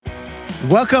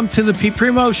Welcome to the Pete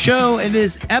Primo Show. It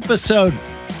is episode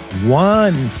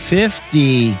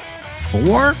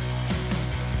 154.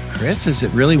 Chris, is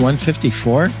it really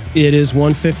 154? It is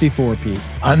 154, Pete.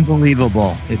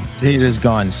 Unbelievable. It has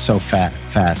gone so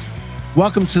fast.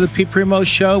 Welcome to the Pete Primo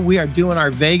Show. We are doing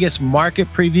our Vegas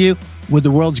market preview with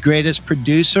the world's greatest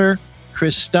producer,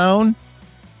 Chris Stone,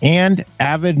 and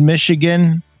avid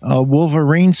Michigan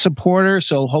Wolverine supporter.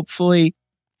 So hopefully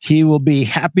he will be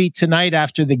happy tonight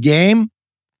after the game.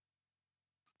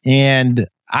 And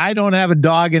I don't have a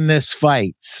dog in this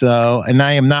fight. So, and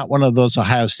I am not one of those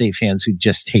Ohio State fans who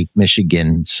just hate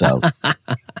Michigan. So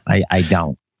I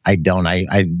don't.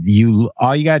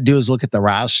 All you got to do is look at the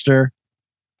roster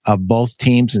of both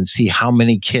teams and see how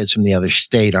many kids from the other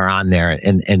state are on there.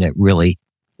 And it really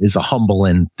is a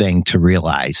humbling thing to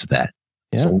realize that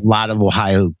there's a lot of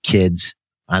Ohio kids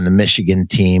on the Michigan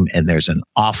team, and there's an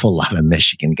awful lot of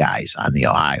Michigan guys on the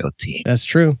Ohio team. That's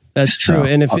true. That's true.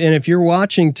 And if you're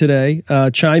watching today,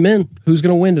 chime in. Who's going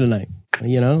to win tonight?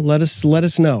 You know, let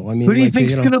us know. I mean, who do you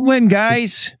think's going to win,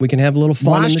 guys? We can have a little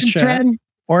fun in the chat. Washington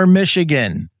or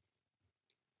Michigan?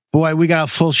 Boy, we got a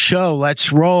full show.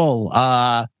 Let's roll.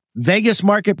 Vegas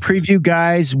market preview,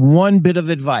 guys. One bit of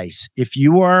advice: if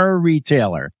you are a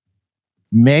retailer,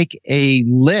 make a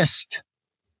list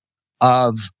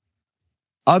of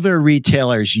other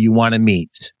retailers you want to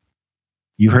meet.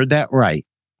 You heard that right.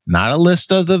 Not a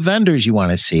list of the vendors you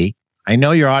want to see. I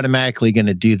know you're automatically going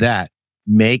to do that.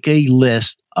 Make a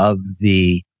list of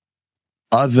the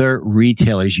other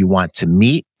retailers you want to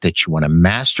meet, that you want to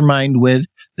mastermind with,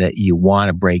 that you want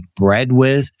to break bread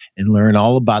with and learn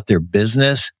all about their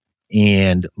business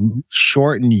and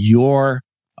shorten your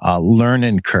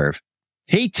learning curve.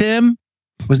 Hey, Tim,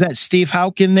 was that Steve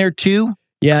Houck in there too?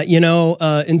 Yeah, you know,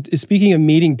 and speaking of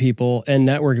meeting people and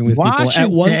networking with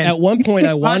people, at one point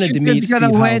I wanted to meet Steve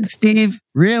Houck. Steve,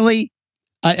 really?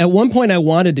 At one point I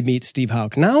wanted to meet Steve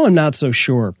Houck. Now I'm not so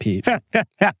sure, Pete.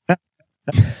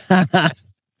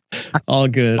 All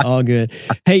good.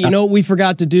 Hey, you know what we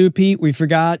forgot to do, Pete? We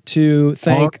forgot to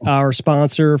thank our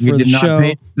sponsor for the show.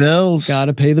 Pay bills. Got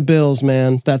to pay the bills,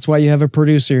 man. That's why you have a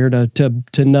producer here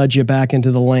to nudge you back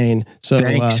into the lane. So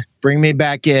thanks. Bring me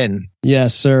back in.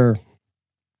 Yes, sir.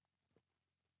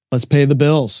 Let's pay the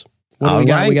bills. What do we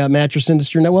got? Right. We got Mattress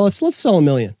Industry now. Well, let's sell $1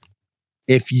 million.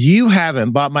 If you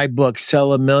haven't bought my book,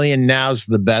 Sell $1 Million, now's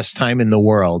the best time in the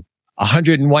world.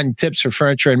 101 tips for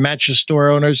furniture and mattress store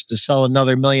owners to sell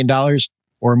another $1 million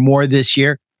or more this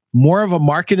year. More of a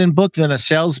marketing book than a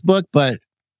sales book, but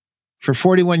for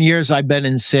 41 years, I've been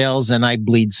in sales and I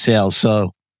bleed sales.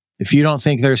 So if you don't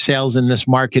think there's sales in this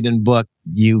marketing book,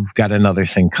 you've got another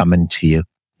thing coming to you.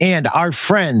 And our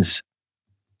friends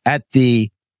at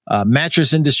the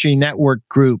Mattress Industry Network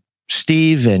Group,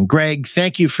 Steve and Greg,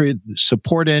 thank you for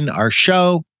supporting our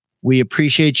show. We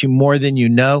appreciate you more than you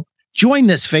know. Join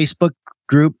this Facebook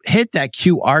group. Hit that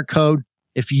QR code.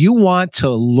 If you want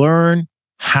to learn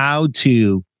how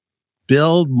to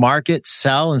build, market,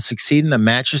 sell, and succeed in the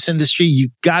mattress industry,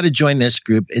 you've got to join this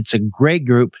group. It's a great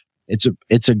group.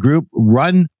 It's a group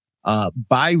run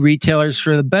by retailers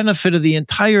for the benefit of the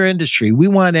entire industry. We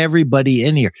want everybody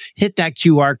in here. Hit that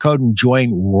QR code and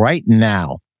join right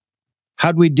now.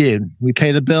 How'd we do? We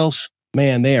pay the bills?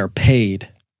 Man, they are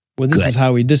paid. Well, this is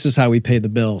how we pay the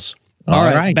bills. All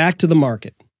right, back to the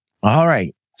market. All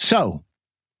right. So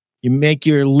you make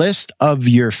your list of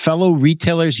your fellow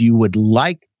retailers you would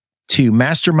like to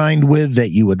mastermind with,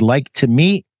 that you would like to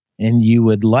meet and you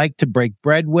would like to break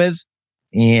bread with,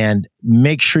 and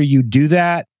make sure you do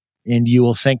that. And you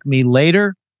will thank me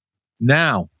later.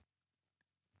 Now,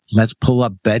 let's pull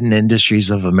up Bedding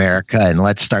Industries of America and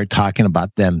let's start talking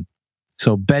about them.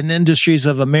 So Bedding Industries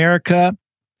of America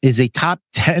is a top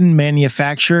 10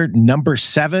 manufacturer, number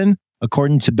 7,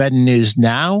 according to Bedding News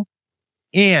Now.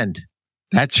 And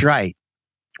that's right.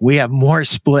 We have more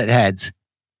split heads.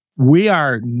 We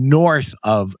are north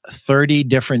of 30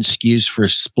 different SKUs for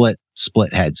split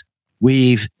heads.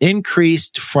 We've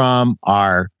increased from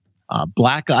our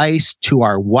black ice to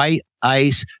our white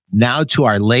ice, now to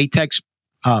our latex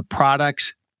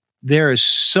products. There is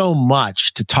so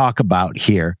much to talk about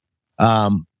here.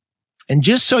 And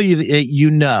just so you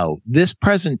know, this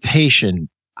presentation,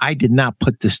 I did not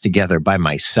put this together by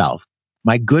myself.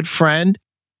 My good friend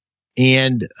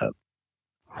and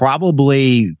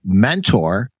probably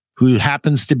mentor, who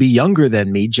happens to be younger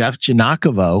than me, Jeff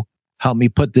Giannakovo, helped me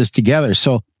put this together.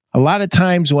 So a lot of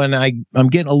times when I'm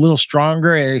getting a little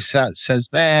stronger, it says,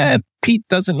 Pete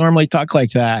doesn't normally talk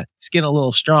like that. He's getting a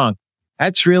little strong.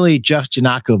 That's really Jeff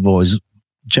Giannakovo's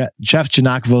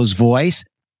voice.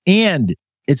 And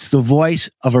it's the voice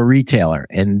of a retailer.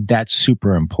 And that's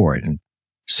super important.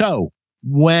 So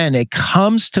when it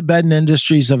comes to Bedding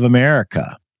Industries of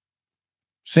America,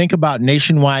 think about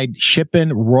nationwide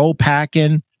shipping, roll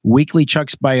packing, weekly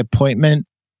trucks by appointment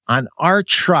on our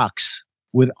trucks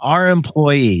with our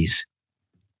employees.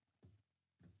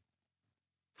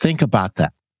 Think about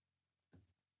that.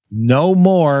 No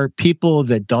more people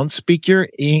that don't speak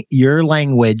your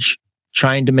language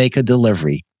trying to make a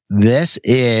delivery. This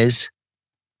is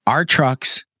our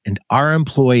trucks and our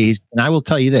employees. And I will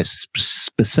tell you this,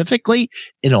 specifically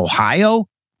in Ohio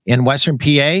and Western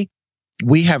PA,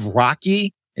 we have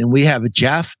Rocky and we have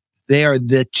Jeff. They are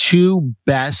the two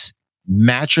best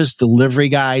mattress delivery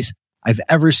guys I've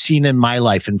ever seen in my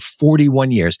life in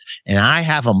 41 years. And I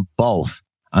have them both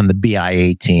on the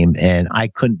BIA team, and I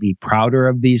couldn't be prouder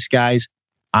of these guys.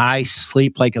 I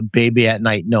sleep like a baby at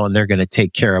night knowing they're going to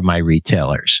take care of my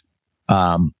retailers.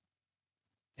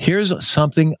 Here's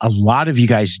something a lot of you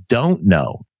guys don't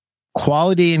know.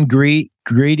 Quality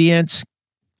Ingredients,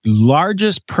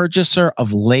 largest purchaser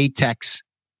of latex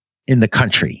in the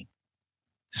country.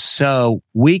 So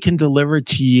we can deliver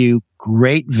to you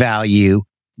great value,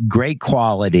 great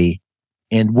quality.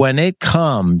 And when it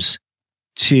comes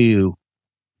to,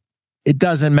 it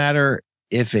doesn't matter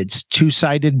if it's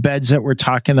two-sided beds that we're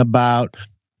talking about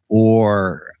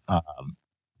or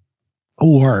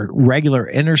regular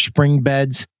innerspring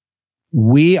beds,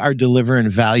 we are delivering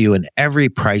value in every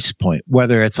price point,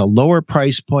 whether it's a lower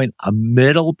price point, a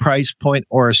middle price point,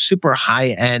 or a super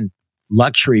high-end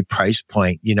luxury price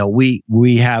point. You know, we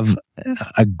have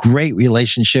a great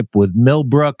relationship with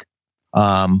Millbrook,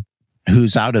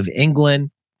 who's out of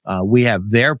England. We have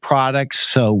their products.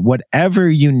 So whatever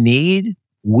you need,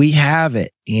 we have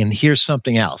it. And here's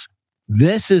something else.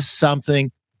 This is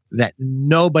something that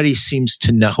nobody seems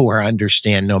to know or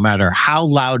understand, no matter how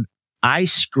loud I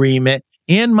scream it,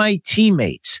 and my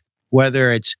teammates,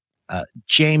 whether it's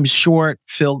James Short,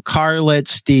 Phil Carlett,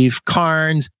 Steve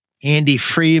Carnes, Andy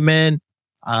Freeman,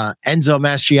 Enzo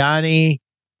Mastriani.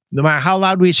 No matter how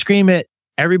loud we scream it,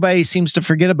 everybody seems to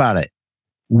forget about it.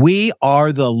 We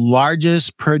are the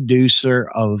largest producer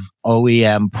of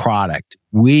OEM product.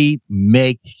 We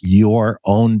make your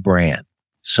own brand.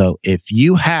 So if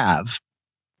you have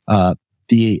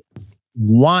the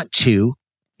want to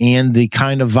and the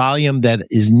kind of volume that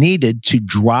is needed to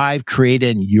drive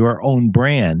creating your own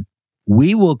brand,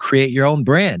 we will create your own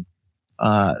brand.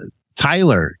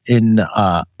 Tyler in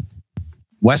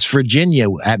West Virginia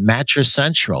at Mattress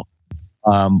Central,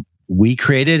 we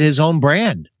created his own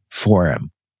brand for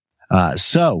him.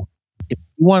 So if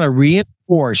you want to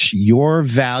reinforce your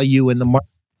value in the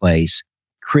marketplace,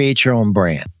 create your own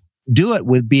brand. Do it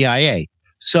with BIA.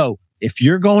 So if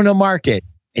you're going to market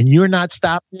and you're not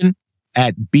stopping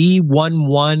at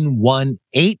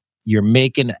B1118, you're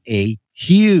making a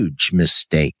huge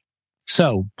mistake.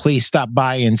 So please stop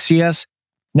by and see us.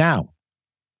 Now,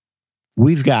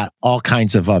 we've got all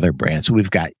kinds of other brands. We've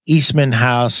got Eastman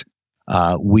House.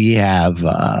 We have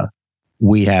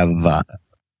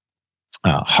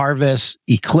Harvest,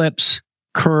 Eclipse,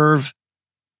 Curve,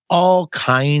 all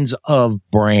kinds of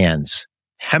brands.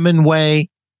 Hemingway,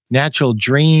 Natural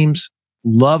Dreams,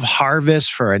 Love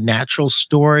Harvest for a natural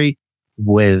story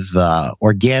with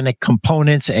organic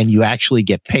components, and you actually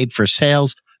get paid for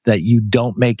sales that you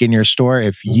don't make in your store.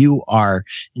 If you are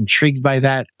intrigued by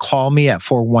that, call me at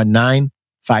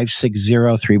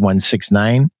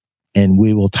 419-560-3169, and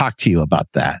we will talk to you about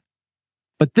that.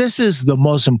 But this is the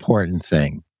most important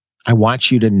thing I want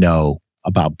you to know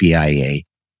about BIA.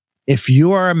 If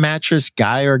you are a mattress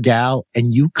guy or gal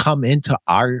and you come into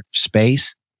our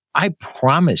space, I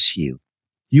promise you,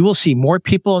 you will see more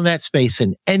people in that space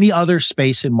than any other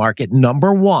space in market,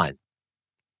 number one.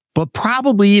 But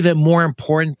probably even more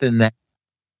important than that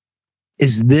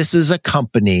is this is a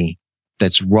company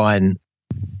that's run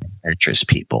by mattress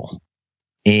people.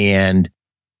 And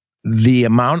the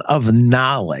amount of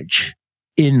knowledge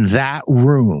in that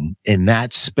room, in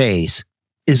that space,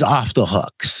 is off the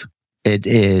hooks. It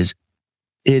is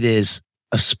a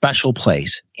special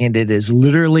place, and it is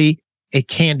literally a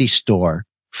candy store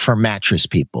for mattress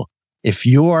people. If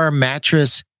you're a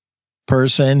mattress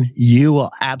person, you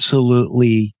will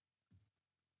absolutely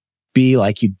be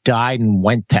like you died and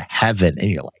went to heaven, and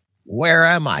you're like, where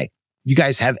am I? You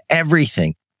guys have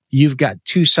everything. You've got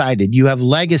two-sided. You have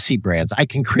legacy brands. I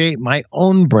can create my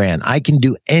own brand. I can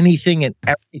do anything and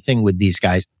everything with these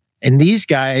guys. And these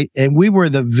guys, and we were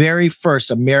the very first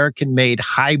American-made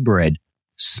hybrid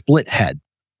split head.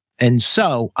 And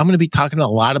so I'm going to be talking a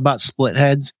lot about split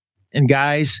heads. And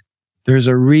guys, there's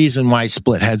a reason why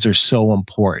split heads are so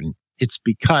important. It's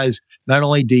because not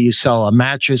only do you sell a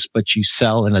mattress, but you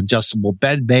sell an adjustable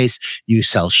bed base, you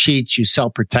sell sheets, you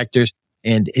sell protectors.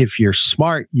 And if you're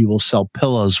smart, you will sell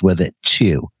pillows with it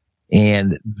too.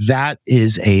 And that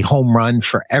is a home run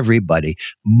for everybody.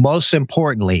 Most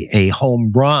importantly, a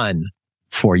home run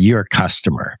for your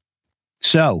customer.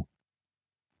 So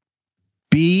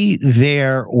be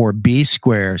there or B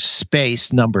Square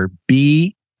space number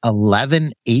B1118,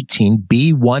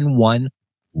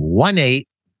 B1118.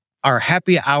 Our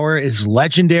happy hour is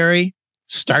legendary.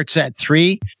 Starts at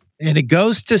 3 and it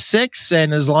goes to 6.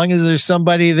 And as long as there's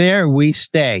somebody there, we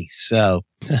stay. So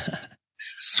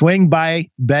swing by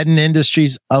Bedding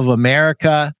Industries of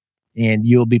America and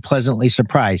you'll be pleasantly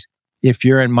surprised. If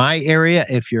you're in my area,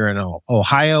 if you're in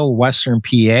Ohio, Western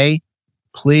PA,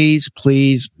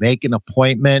 please make an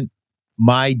appointment.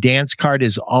 My dance card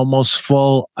is almost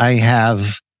full. I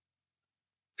have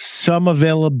some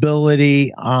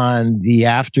availability on the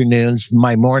afternoons.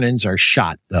 My mornings are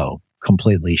shot though,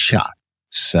 completely shot.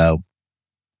 So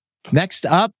next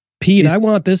up, Pete, I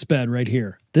want this bed right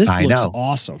here. This looks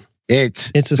awesome.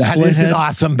 It's a split head. An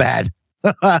awesome bed.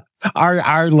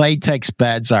 Our latex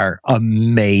beds are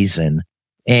amazing.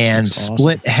 And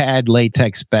split head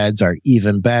latex beds are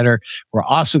even better. We're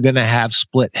also going to have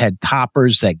split head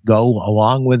toppers that go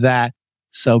along with that.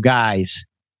 So guys,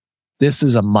 this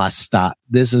is a must stop.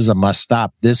 This is a must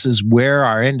stop. This is where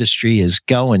our industry is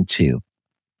going to.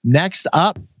 Next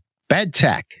up, Bed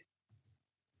Tech.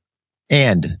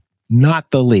 And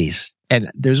not the least. And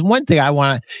there's one thing I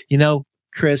want to,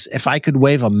 Chris, if I could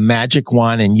wave a magic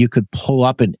wand and you could pull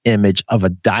up an image of a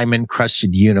diamond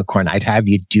crusted unicorn, I'd have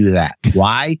you do that.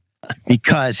 Why?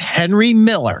 Because Henry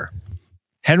Miller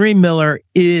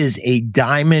is a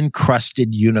diamond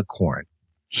crusted unicorn.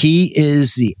 He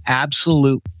is the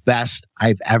absolute best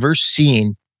I've ever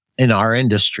seen in our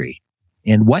industry.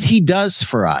 And what he does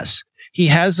for us, he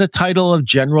has the title of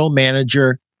general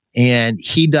manager and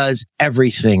he does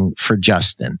everything for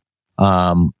Justin.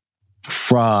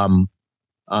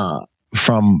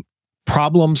 From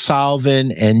problem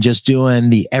solving and just doing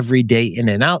the everyday in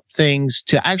and out things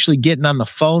to actually getting on the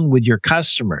phone with your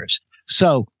customers.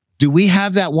 So do we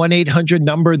have that 1-800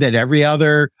 number that every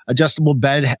other adjustable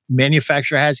bed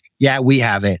manufacturer has? Yeah, we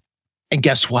have it. And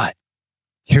guess what?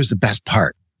 Here's the best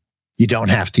part. You don't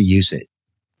have to use it.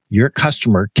 Your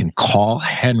customer can call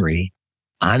Henry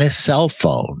on his cell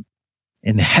phone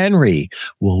and Henry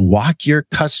will walk your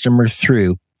customer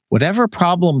through whatever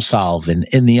problem solving.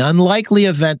 In the unlikely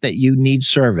event that you need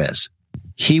service,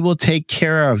 he will take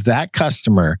care of that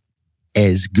customer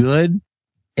as good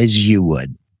as you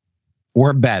would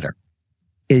or better.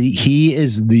 He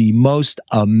is the most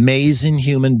amazing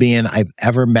human being I've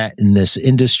ever met in this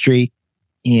industry.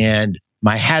 And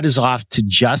my hat is off to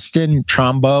Justin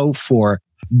Trombo for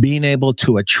being able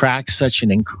to attract such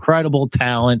an incredible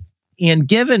talent and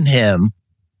giving him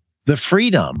the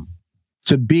freedom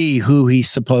to be who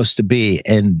he's supposed to be.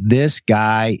 And this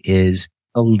guy is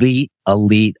elite.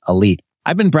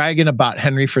 I've been bragging about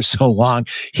Henry for so long.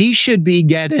 He should be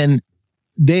getting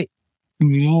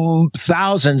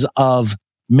thousands of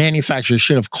manufacturers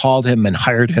should have called him and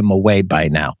hired him away by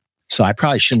now. So I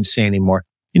probably shouldn't say anymore.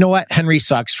 You know what? Henry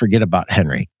sucks. Forget about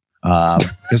Henry.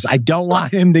 Because I don't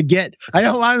want him to get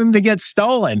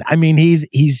stolen. I mean,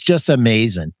 he's just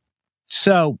amazing.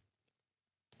 So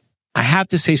I have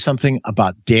to say something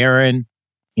about Darren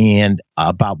and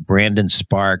about Brandon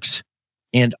Sparks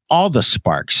and all the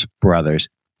Sparks brothers.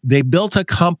 They built a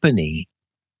company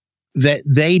that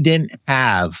they didn't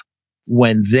have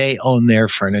when they owned their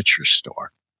furniture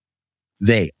store.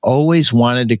 They always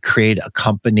wanted to create a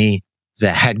company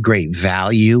that had great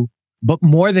value, but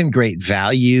more than great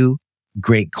value,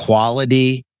 great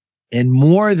quality, and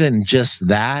more than just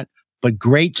that, but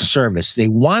great service. They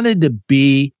wanted to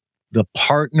be the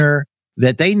partner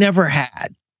that they never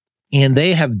had. And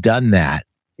they have done that.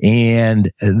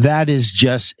 And that is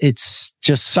it's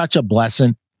just such a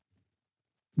blessing.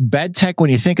 Bed Tech, when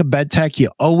you think of Bed Tech, you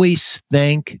always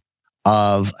think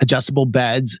of adjustable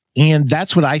beds. And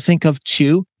that's what I think of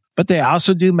too. But they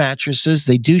also do mattresses.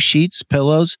 They do sheets,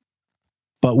 pillows.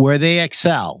 But where they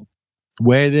excel,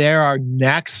 where they are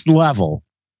next level,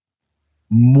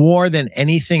 more than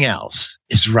anything else,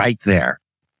 is right there.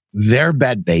 Their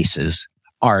bed bases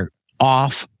are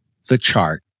off the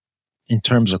chart in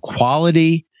terms of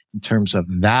quality, in terms of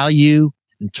value,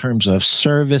 in terms of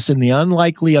service. In the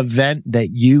unlikely event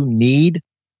that you need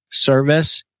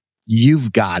service,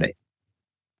 you've got it.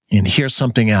 And here's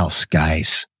something else,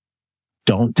 guys.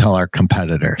 Don't tell our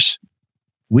competitors.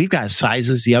 We've got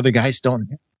sizes the other guys don't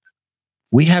have.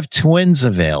 We have twins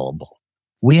available.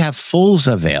 We have fulls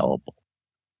available.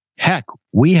 Heck,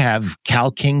 we have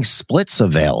Cal King splits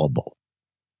available.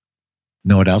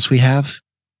 Know what else we have?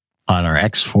 on our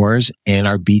X4s and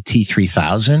our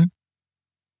BT3000,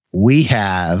 we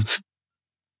have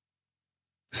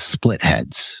split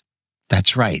heads.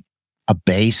 That's right. A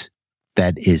base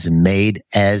that is made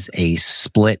as a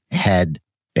split head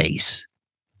base.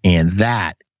 And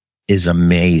that is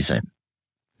amazing.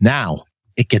 Now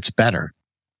it gets better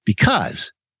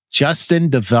because Justin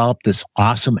developed this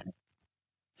awesome.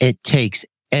 It takes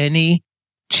any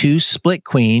two split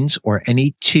queens or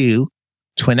any two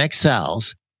twin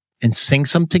XLs and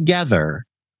syncs them together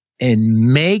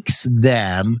and makes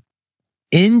them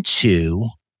into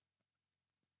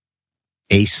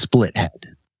a split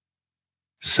head.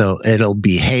 So it'll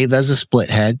behave as a split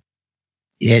head.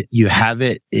 You have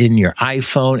it in your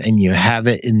iPhone and you have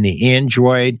it in the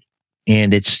Android,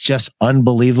 and it's just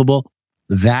unbelievable.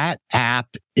 That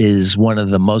app is one of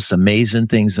the most amazing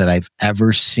things that I've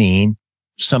ever seen.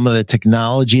 Some of the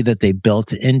technology that they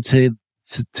built into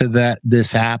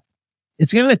this app,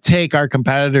 it's going to take our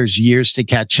competitors years to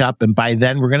catch up. And by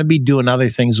then, we're going to be doing other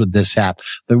things with this app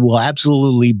that will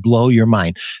absolutely blow your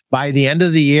mind. By the end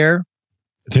of the year,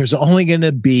 there's only going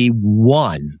to be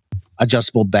one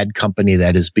adjustable bed company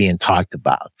that is being talked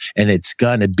about, and it's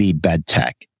going to be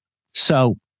BedTech.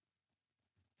 So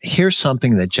here's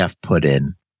something that Jeff put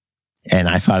in, and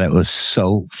I thought it was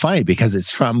so funny because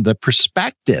it's from the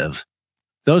perspective.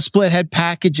 Those split head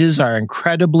packages are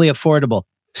incredibly affordable.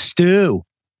 Stu,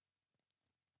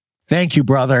 thank you,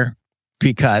 brother,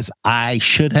 because I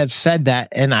should have said that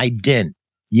and I didn't.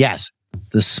 Yes,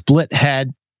 the split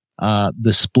head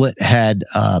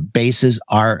bases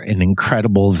are an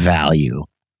incredible value.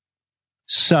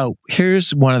 So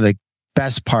here's one of the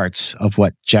best parts of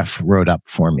what Jeff wrote up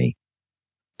for me.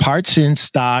 Parts in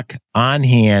stock, on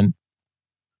hand.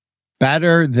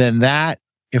 Better than that,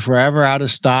 if we're ever out of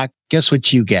stock, guess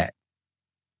what you get?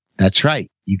 That's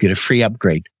right. You get a free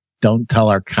upgrade. Don't tell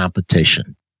our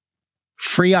competition.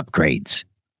 Free upgrades.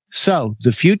 So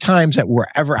the few times that we're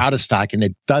ever out of stock, and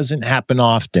it doesn't happen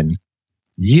often,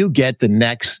 you get the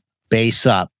next base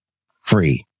up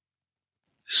free.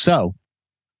 So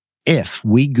if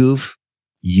we goof,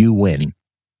 you win.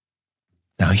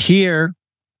 Now here,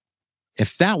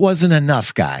 if that wasn't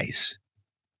enough, guys,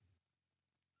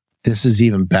 this is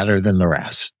even better than the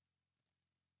rest.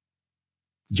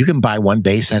 You can buy one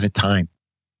base at a time.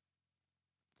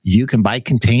 You can buy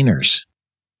containers.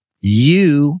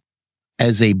 You,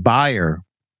 as a buyer,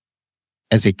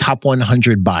 as a top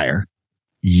 100 buyer,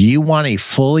 you want a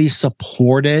fully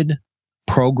supported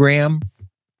program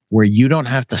where you don't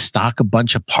have to stock a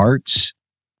bunch of parts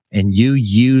and you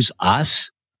use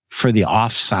us for the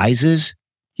off sizes.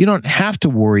 You don't have to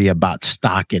worry about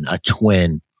stocking a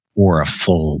twin or a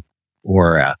full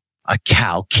or a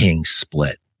Cal King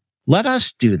split. Let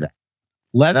us do that.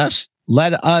 Let us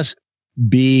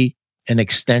be an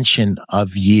extension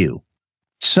of you.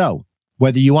 So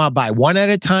whether you want to buy one at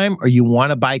a time or you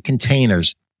want to buy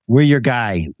containers, we're your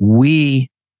guy. We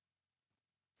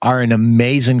are an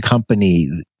amazing company.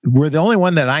 We're the only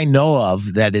one that I know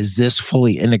of that is this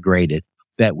fully integrated,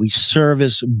 that we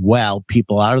service well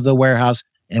people out of the warehouse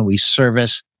and we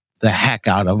service the heck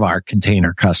out of our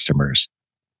container customers.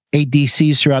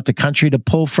 ADCs throughout the country to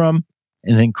pull from,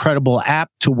 an incredible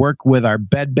app to work with our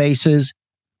bed bases.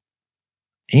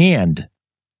 And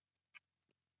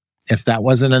if that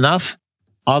wasn't enough,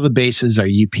 all the bases are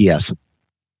UPS.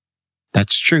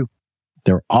 That's true.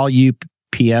 They're all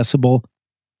UPSable.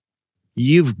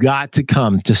 You've got to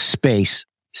come to space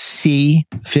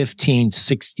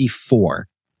C1564.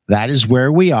 That is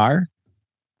where we are,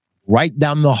 right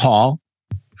down the hall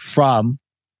from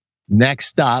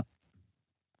next up,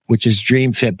 which is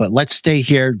DreamFit. But let's stay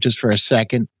here just for a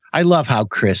second. I love how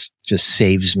Chris just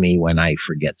saves me when I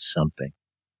forget something.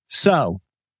 So,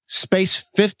 space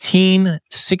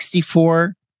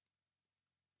 1564.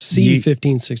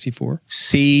 C1564.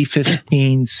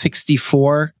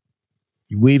 C1564.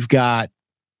 We've got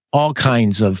all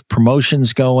kinds of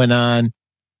promotions going on.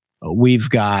 We've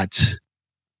got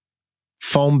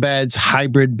foam beds,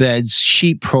 hybrid beds,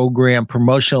 sheet program,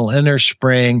 promotional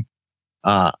innerspring,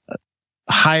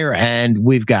 higher end.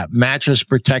 We've got mattress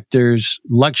protectors,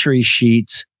 luxury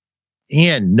sheets,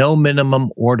 and no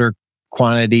minimum order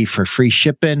quantity for free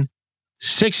shipping.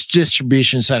 6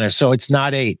 distribution centers. So it's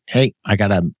not 8. Hey, I got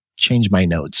to change my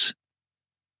notes.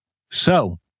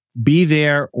 So be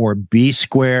there or be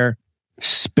square.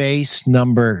 Space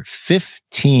number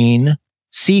 15,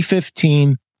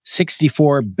 C1564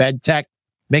 BedTech.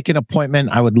 Make an appointment.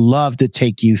 I would love to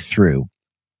take you through.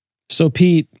 So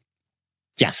Pete.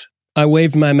 Yes. I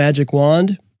waved my magic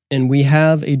wand and we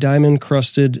have a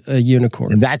diamond-crusted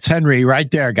unicorn. And that's Henry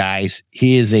right there, guys.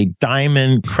 He is a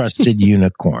diamond-crusted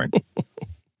unicorn.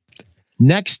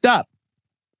 Next up,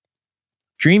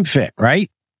 Dream Fit,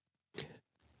 right?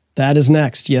 That is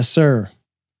next. Yes, sir.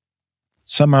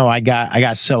 Somehow I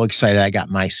got so excited. I got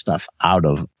my stuff out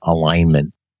of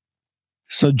alignment.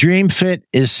 So Dream Fit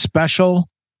is special.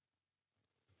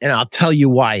 And I'll tell you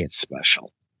why it's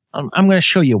special. I'm going to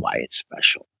show you why it's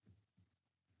special.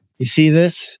 You see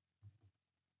this?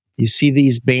 You see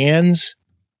these bands?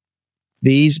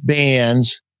 These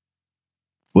bands,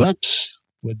 whoops,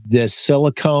 with this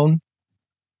silicone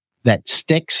that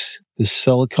sticks, the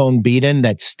silicone bead-in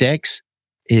that sticks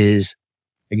is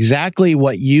exactly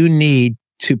what you need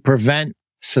to prevent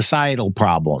societal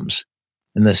problems.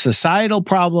 And the societal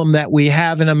problem that we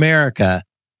have in America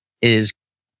is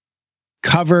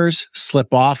covers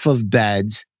slip off of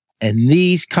beds, and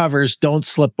these covers don't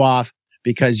slip off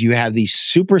because you have these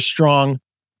super strong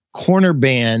corner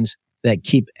bands that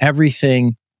keep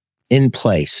everything in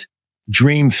place.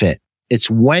 Dream Fit.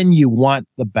 It's when you want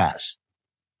the best.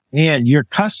 And your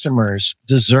customers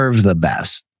deserve the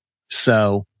best.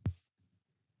 So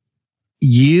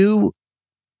here's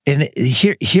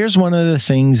one of the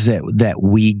things that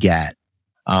we get.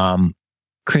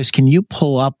 Chris, can you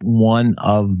pull up one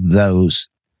of those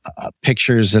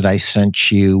pictures that I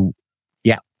sent you?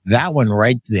 Yeah, that one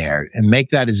right there, and make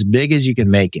that as big as you can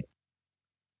make it.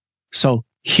 So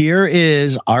here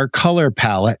is our color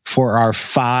palette for our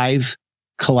 5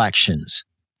 collections.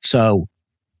 So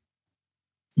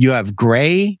you have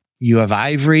gray, you have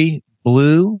ivory,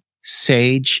 blue,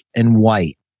 sage, and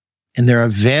white. And they're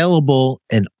available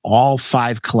in all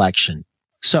 5 collections.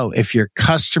 So if your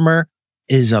customer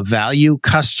is a value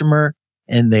customer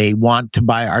and they want to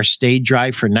buy our Stay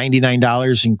Dry for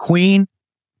 $99 in Queen,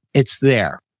 it's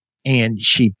there. And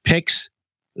she picks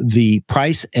the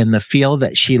price and the feel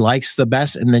that she likes the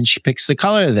best, and then she picks the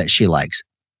color that she likes.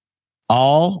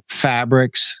 All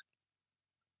fabrics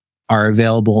are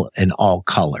available in all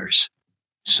colors.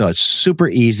 So it's super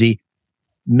easy.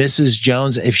 Mrs.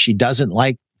 Jones, if she doesn't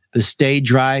like the Stay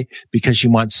Dry because she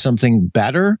wants something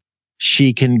better,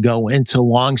 she can go into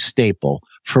Long Staple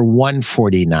for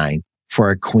 $149 for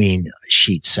a Queen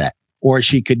sheet set. Or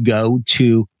she could go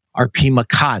to our Pima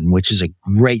Cotton, which is a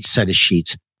great set of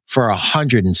sheets, for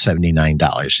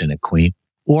 $179 in a Queen.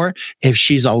 Or if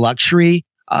she's a luxury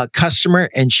customer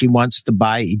and she wants to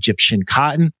buy Egyptian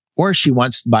cotton, or she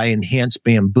wants to buy enhanced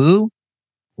bamboo,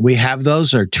 we have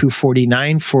those are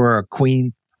 $249 for a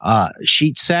Queen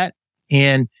sheet set.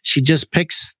 And she just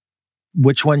picks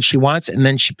which one she wants, and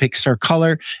then she picks her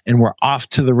color, and we're off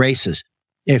to the races.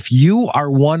 If you are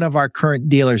one of our current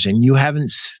dealers and you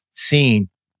haven't seen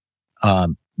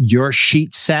your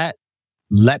sheet set,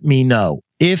 let me know.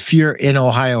 If you're in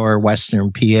Ohio or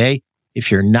Western PA, if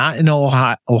you're not in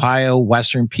Ohio,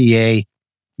 Western PA,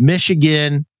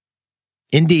 Michigan,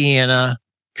 Indiana,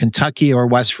 Kentucky, or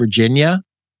West Virginia,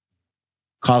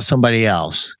 call somebody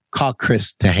else. Call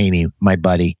Chris Tahaney, my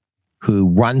buddy, who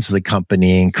runs the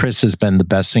company. And Chris has been the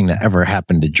best thing that ever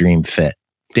happened to Dream Fit.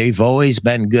 They've always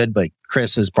been good, but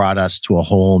Chris has brought us to a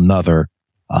whole nother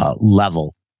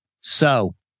level.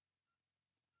 So,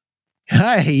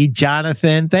 hi,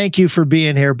 Jonathan. Thank you for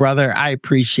being here, brother. I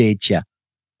appreciate you.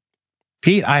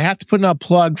 Pete, I have to put in a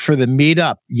plug for the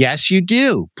meetup. Yes, you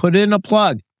do. Put in a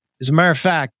plug. As a matter of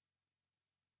fact,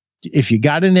 if you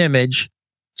got an image,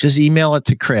 just email it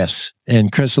to Chris,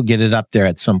 and Chris will get it up there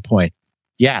at some point.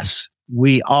 Yes,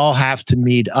 we all have to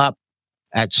meet up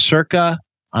at Circa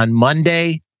on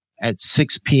Monday at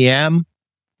 6 p.m.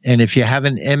 And if you have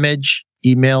an image,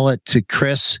 email it to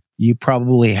Chris. You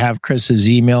probably have Chris's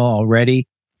email already.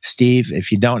 Steve,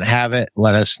 if you don't have it,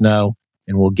 let us know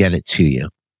and we'll get it to you.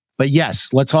 But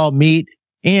yes, let's all meet.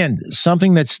 And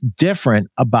something that's different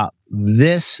about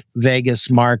this Vegas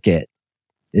market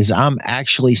is I'm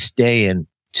actually staying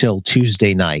till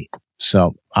Tuesday night.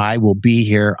 So I will be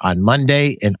here on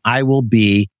Monday, and I will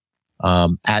be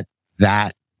at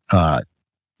that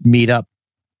meetup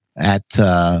at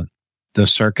the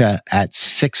Circa at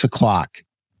 6 o'clock.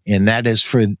 And that is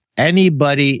for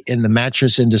anybody in the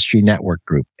Mattress Industry Network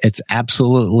group. It's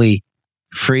absolutely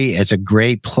free. It's a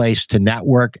great place to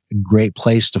network, a great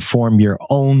place to form your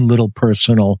own little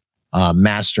personal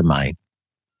mastermind.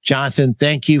 Jonathan,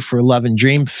 thank you for loving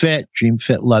Dream Fit. Dream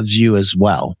Fit loves you as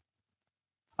well.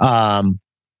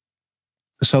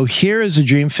 So here is a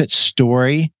Dream Fit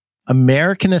story.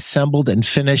 American assembled and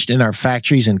finished in our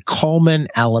factories in Coleman,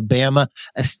 Alabama,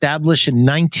 established in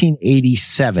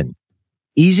 1987.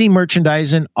 Easy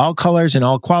merchandising, all colors and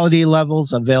all quality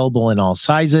levels, available in all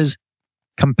sizes.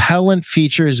 Compelling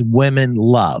features women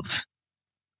love.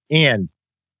 And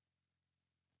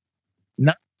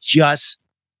not just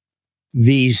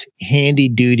these handy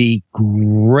duty,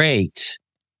 great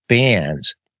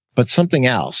bands, but something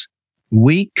else.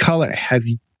 We color. Have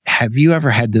you ever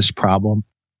had this problem?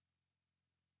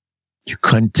 You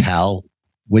couldn't tell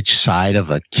which side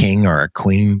of a king or a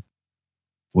queen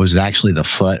was actually the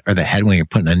foot or the head when you're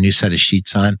putting a new set of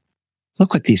sheets on.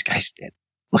 Look what these guys did.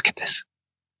 Look at this.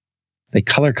 They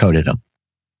color coded them.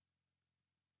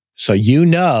 So you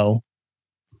know,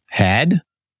 head,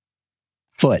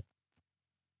 foot.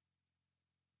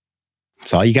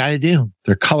 That's all you got to do.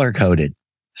 They're color coded.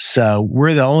 So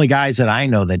we're the only guys that I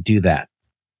know that do that.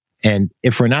 And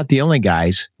if we're not the only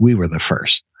guys, we were the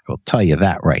first. I'll tell you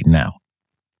that right now.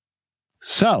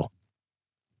 So,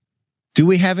 do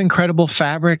we have incredible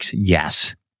fabrics?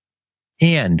 Yes.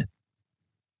 And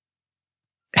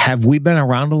have we been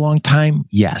around a long time?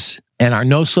 Yes. And our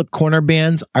no-slip corner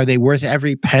bands, are they worth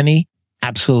every penny?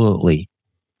 Absolutely.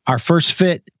 Our first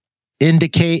fit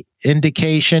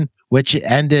indication, which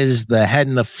end is the head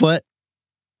and the foot,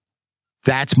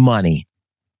 that's money.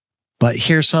 But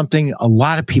here's something a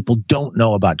lot of people don't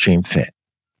know about Dream Fit.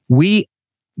 We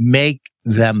make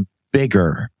them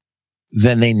bigger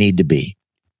than they need to be.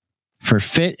 For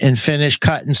fit and finish,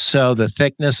 cut and sew, the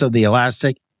thickness of the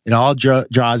elastic, it all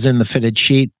draws in the fitted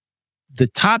sheet. The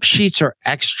top sheets are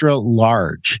extra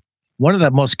large. One of the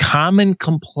most common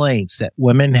complaints that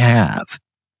women have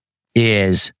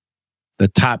is the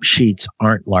top sheets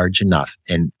aren't large enough.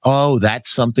 And oh, that's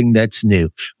something that's new.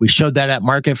 We showed that at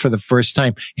market for the first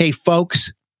time. Hey,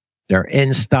 folks, they're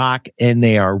in stock and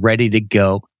they are ready to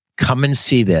go. Come and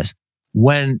see this.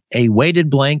 When a weighted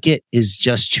blanket is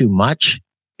just too much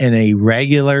and a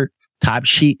regular top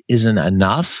sheet isn't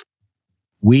enough,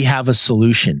 we have a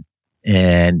solution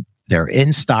and they're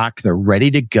in stock. They're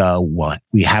ready to go.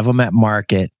 We have them at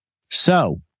market.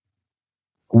 So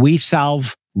we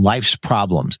solve life's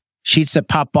problems. Sheets that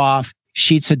pop off,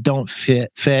 sheets that don't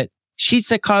fit, sheets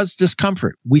that cause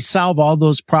discomfort. We solve all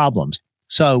those problems.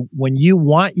 So when you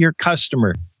want your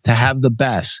customer to have the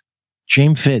best,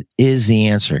 Dream Fit is the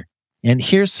answer. And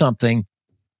here's something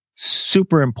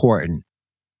super important.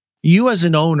 You as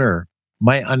an owner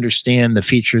might understand the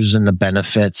features and the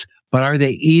benefits, but are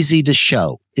they easy to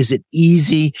show? Is it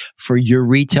easy for your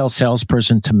retail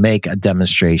salesperson to make a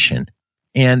demonstration?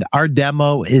 And our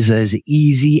demo is as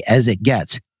easy as it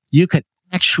gets. You could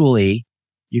actually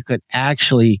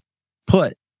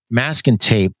put masking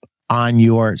tape on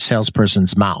your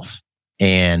salesperson's mouth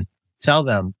and tell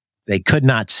them they could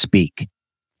not speak.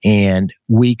 And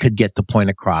we could get the point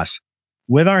across.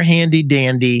 With our handy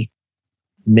dandy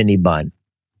mini bun,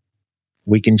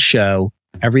 we can show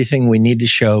everything we need to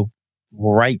show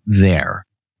right there.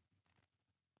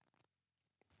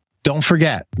 Don't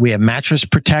forget, we have mattress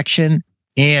protection,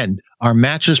 and our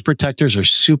mattress protectors are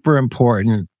super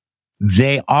important.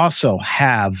 They also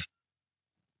have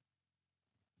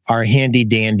our handy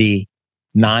dandy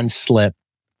non-slip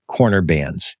corner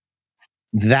bands.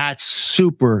 That's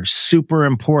super, super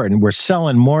important. We're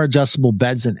selling more adjustable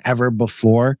beds than ever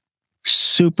before.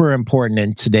 Super important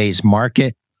in today's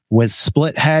market. With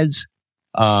split heads,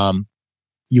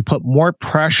 you put more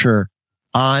pressure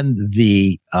on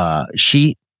the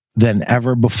sheet than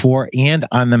ever before and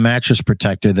on the mattress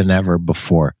protector than ever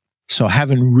before. So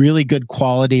having really good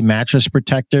quality mattress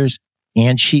protectors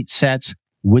and sheet sets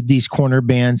with these corner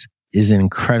bands is an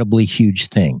incredibly huge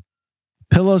thing.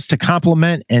 Pillows to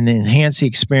complement and enhance the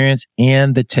experience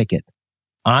and the ticket.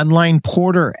 Online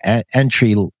porter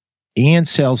entry and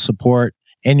sales support,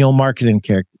 annual marketing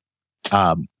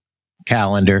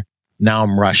calendar. Now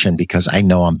I'm rushing because I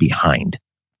know I'm behind.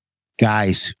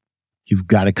 Guys, you've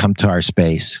got to come to our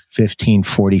space.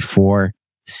 1544,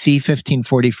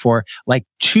 C1544, like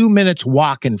 2 minutes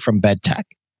walking from BedTech.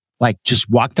 Like just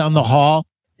walk down the hall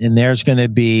and there's going to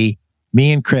be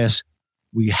me and Chris.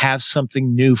 We have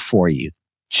something new for you.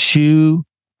 2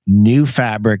 new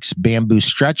fabrics, bamboo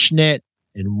stretch knit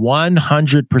and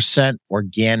 100%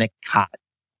 organic cotton.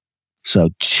 So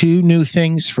 2 new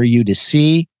things for you to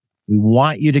see. We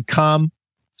want you to come.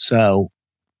 So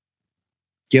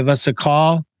give us a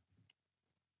call.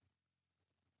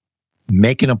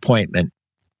 Make an appointment.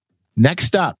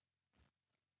 Next up,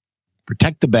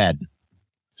 protect the bed.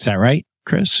 Is that right,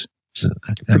 Chris?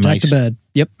 Protect the bed.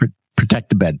 Yep. Protect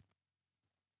the bed.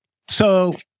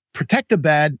 So Protect the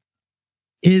Bed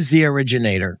is the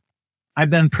originator. I've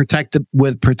been Protect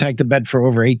the Bed for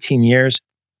over 18 years.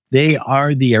 They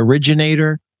are the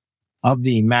originator of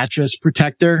the mattress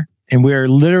protector, and we're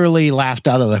literally laughed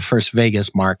out of the first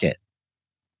Vegas market.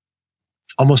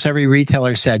 Almost every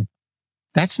retailer said,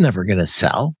 that's never going to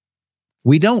sell.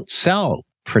 We don't sell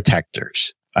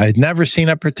protectors. I've never seen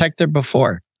a protector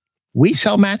before. We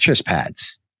sell mattress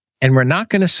pads, and we're not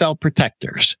going to sell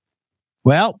protectors.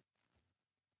 Well,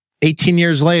 18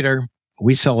 years later,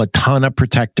 we sell a ton of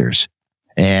protectors.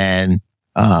 And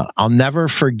I'll never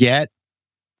forget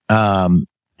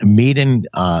meeting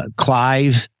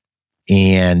Clive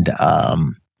and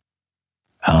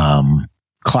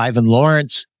Clive and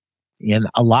Lawrence. And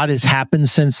a lot has happened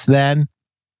since then.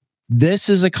 This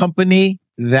is a company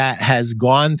that has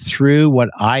gone through what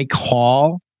I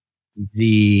call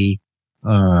the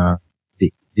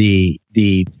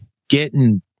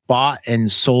getting bought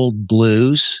and sold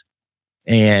blues.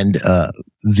 And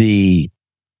the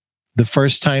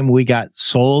first time we got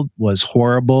sold was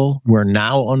horrible. We're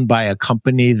now owned by a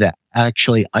company that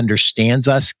actually understands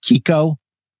us, Kiko.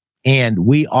 And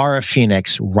we are a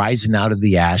phoenix rising out of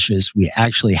the ashes. We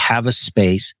actually have a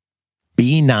space,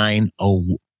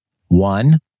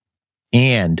 B901.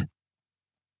 And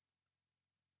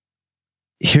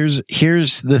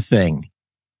here's the thing.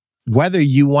 Whether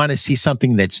you want to see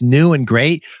something that's new and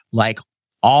great, like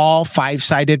all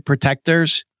 5-sided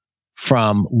protectors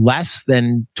from less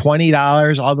than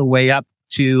 $20 all the way up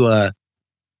to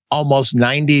almost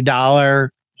 $90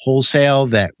 wholesale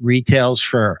that retails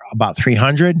for about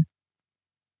 $300.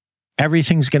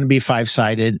 Everything's going to be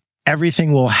 5-sided.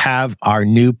 Everything will have our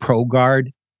new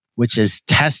ProGuard, which is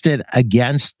tested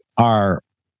against our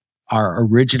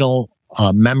original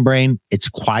membrane. It's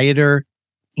quieter,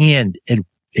 and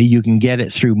you can get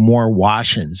it through more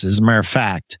wash-ins. As a matter of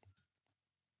fact,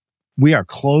 we are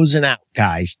closing out,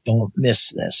 guys. Don't miss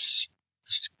this.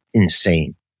 It's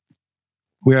insane.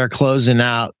 We are closing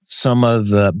out some of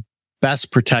the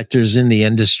best protectors in the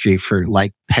industry for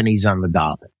like pennies on the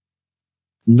dollar.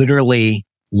 Literally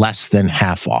less than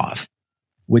half off,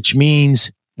 which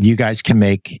means you guys can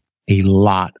make a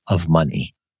lot of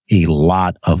money. A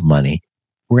lot of money.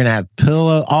 We're going to have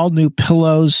all new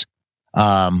pillows. You're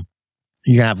going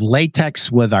to have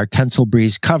latex with our Tencel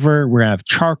Breeze cover. We're going to have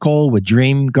charcoal with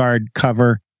Dream Guard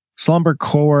cover. Slumber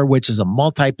Core, which is a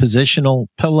multi-positional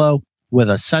pillow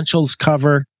with Essentials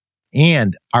cover.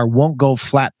 And our Won't Go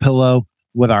Flat pillow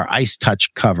with our Ice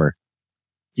Touch cover.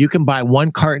 You can buy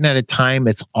one carton at a time.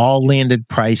 It's all landed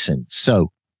pricing.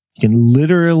 So you can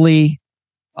literally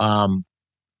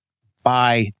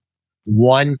buy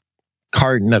one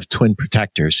carton of twin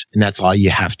protectors, and that's all you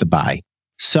have to buy.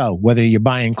 So whether you're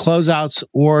buying closeouts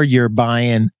or you're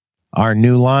buying our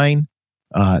new line,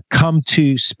 come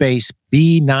to space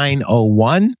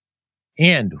B901.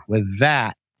 And with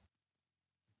that,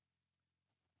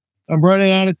 I'm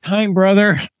running out of time,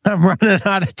 brother. I'm running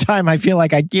out of time. I feel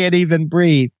like I can't even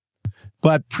breathe.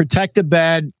 But Protect a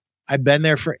Bed, I've been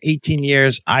there for 18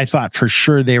 years. I thought for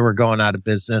sure they were going out of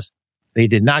business. They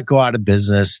did not go out of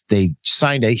business. They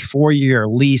signed a 4-year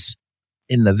lease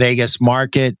in the Vegas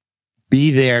market.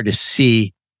 Be there to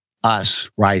see us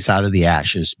rise out of the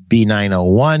ashes.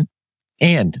 B901.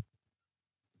 And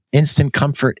Instant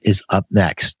Comfort is up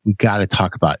next. We got to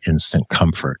talk about Instant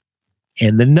Comfort.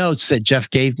 And the notes that Jeff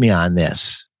gave me on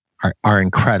this are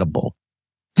incredible.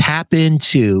 Tap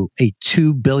into a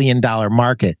 $2 billion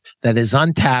market that is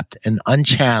untapped and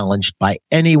unchallenged by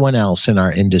anyone else in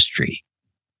our industry.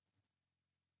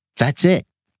 That's it.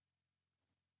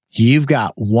 You've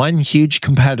got one huge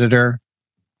competitor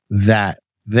that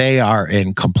they are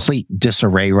in complete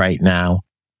disarray right now.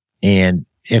 And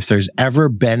if there's ever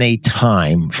been a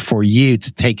time for you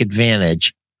to take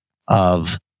advantage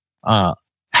of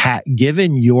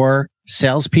giving your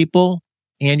salespeople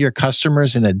and your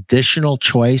customers an additional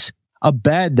choice, a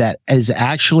bed that is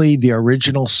actually the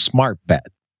original smart bed.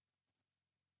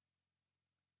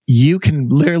 You can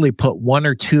literally put one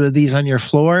or two of these on your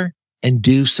floor and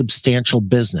do substantial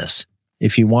business.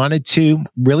 If you wanted to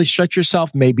really stretch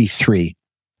yourself, maybe 3,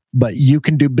 but you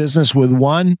can do business with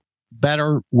 1,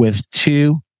 better with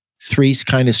 2, 3's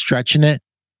kind of stretching it.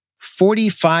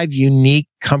 45 unique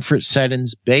comfort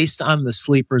settings based on the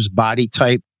sleeper's body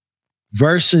type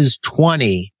versus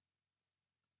 20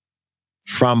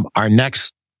 from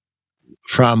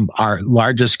our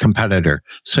largest competitor.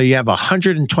 So you have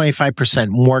 125%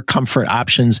 more comfort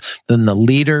options than the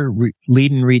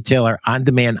leading retailer on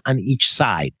demand on each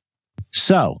side.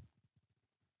 So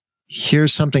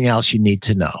here's something else you need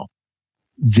to know.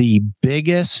 The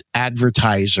biggest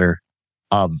advertiser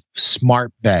of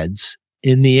smart beds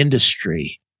in the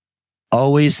industry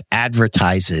always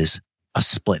advertises a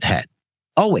split head.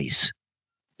 Always.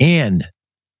 And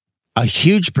a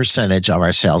huge percentage of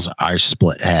our sales are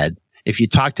split head. If you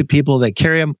talk to people that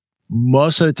carry them,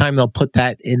 most of the time they'll put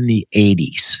that in the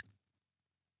 80s.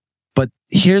 But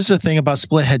here's the thing about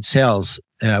split head sales,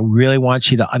 and I really want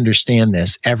you to understand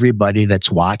this, everybody that's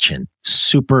watching,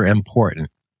 super important.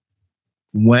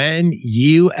 When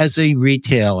you as a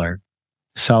retailer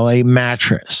sell a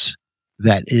mattress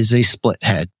that is a split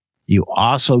head, You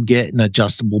also get an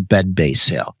adjustable bed base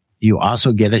sale. You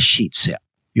also get a sheet sale.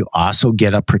 You also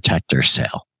get a protector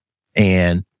sale.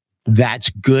 And that's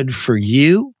good for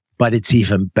you, but it's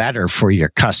even better for your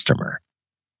customer.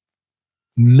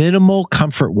 Minimal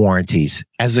comfort warranties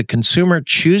as a consumer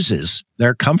chooses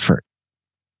their comfort.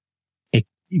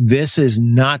 This is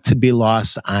not to be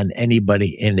lost on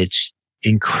anybody, and it's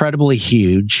incredibly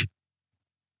huge.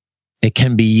 It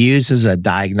can be used as a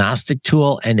diagnostic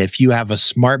tool. And if you have a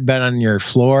smart bed on your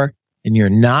floor and you're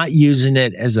not using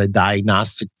it as a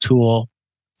diagnostic tool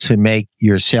to make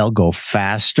your sale go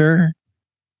faster,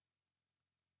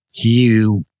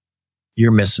 you're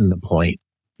missing the point.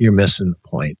 You're missing the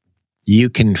point. You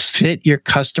can fit your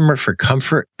customer for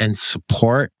comfort and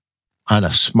support on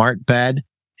a smart bed,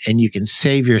 and you can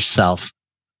save yourself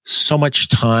so much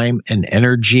time and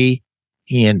energy.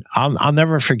 And I'll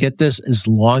never forget this as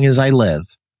long as I live.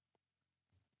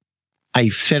 I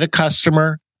fit a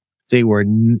customer.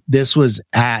 This was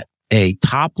at a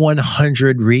top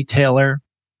 100 retailer,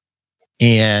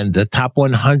 and the top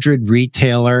 100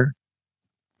 retailer,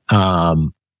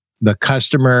 the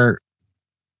customer,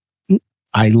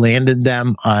 I landed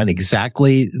them on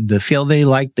exactly the feel they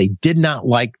liked. They did not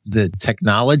like the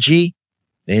technology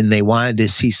and they wanted to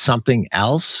see something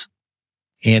else.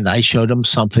 And I showed them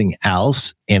something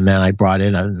else. And then I brought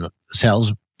in a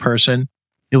salesperson.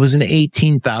 It was an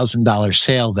 $18,000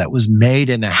 sale that was made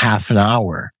in a half an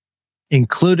hour,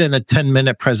 including a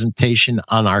 10-minute presentation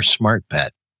on our smart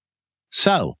bed.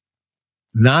 So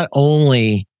not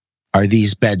only are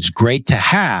these beds great to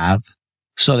have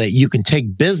so that you can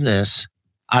take business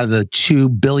out of the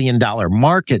 $2 billion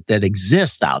market that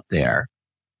exists out there,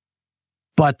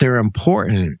 but they're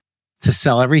important to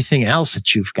sell everything else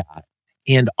that you've got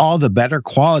and all the better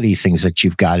quality things that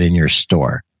you've got in your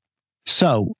store.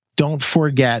 So don't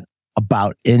forget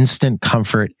about Instant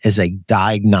Comfort as a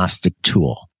diagnostic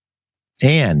tool,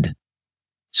 and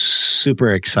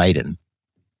super exciting.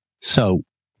 So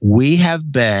we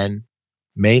have been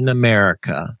made in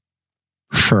America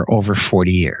for over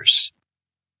 40 years.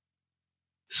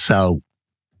 So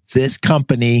this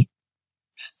company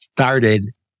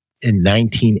started in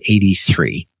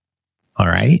 1983. All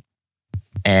right.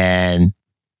 And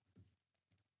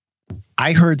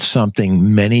I heard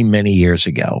something many, many years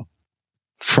ago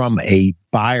from a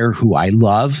buyer who I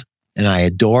love and I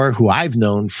adore, who I've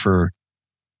known for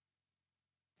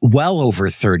well over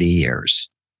 30 years.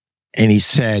 And he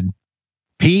said,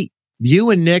 Pete, you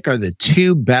and Nick are the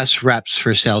two best reps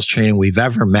for sales training we've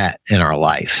ever met in our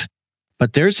life.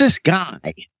 But there's this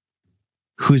guy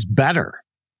who's better.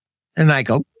 And I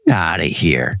go, out of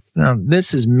here. Now,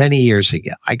 this is many years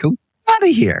ago. I go, out of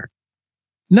here.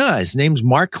 No, his name's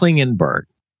Mark Klingenberg.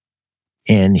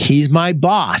 And he's my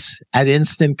boss at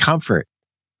Instant Comfort.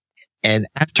 And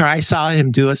after I saw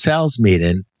him do a sales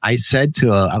meeting, I said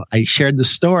to him, I shared the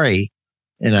story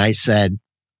and I said,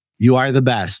 you are the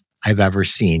best I've ever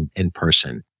seen in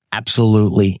person.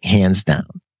 Absolutely, hands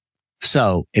down.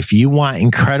 So if you want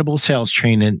incredible sales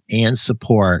training and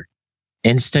support,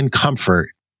 Instant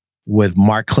Comfort with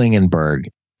Mark Klingenberg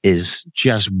is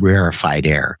just rarefied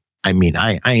air. I mean,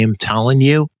 I am telling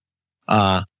you,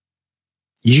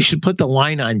 you should put the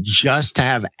line on just to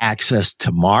have access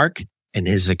to Mark and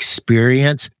his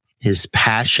experience, his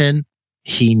passion.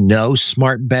 He knows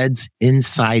smart beds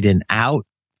inside and out.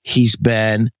 He's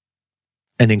been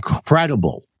an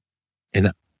incredible,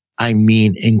 and I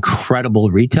mean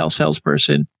incredible retail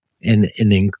salesperson and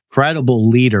an incredible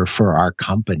leader for our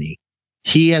company.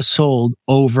 He has sold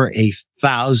over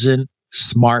 1,000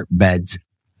 smart beds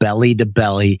belly to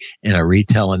belly in a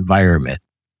retail environment.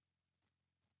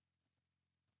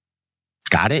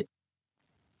 Got it?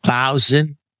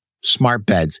 1,000 smart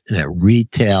beds in a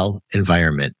retail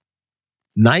environment.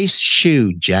 Nice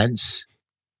shoe, gents.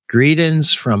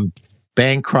 Greetings from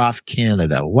Bancroft,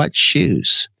 Canada. What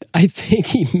shoes? I think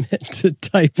he meant to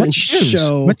type in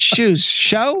show. What shoes?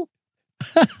 Show?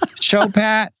 Show,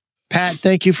 Pat? Pat,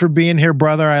 thank you for being here,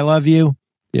 brother. I love you.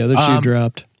 Yeah, the shoe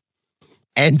dropped.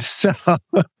 And so,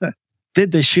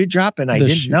 did the shoe drop? And I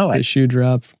didn't know it. The shoe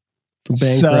dropped from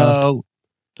Bancroft. So,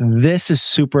 this is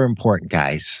super important,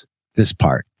 guys. This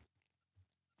part.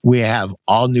 We have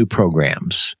all new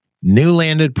programs, new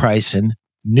landed pricing,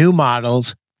 new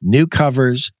models, new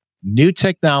covers, new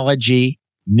technology,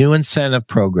 new incentive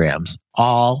programs,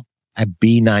 all at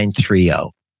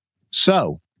B930.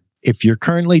 So if you're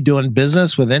currently doing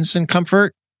business with Instant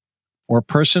Comfort or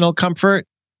Personal Comfort,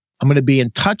 I'm going to be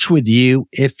in touch with you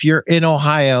if you're in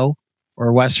Ohio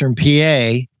or Western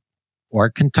PA or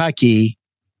Kentucky,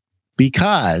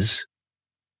 because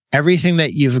everything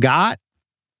that you've got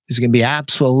is going to be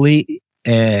absolutely,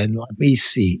 and let me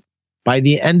see, by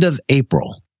the end of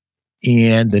April.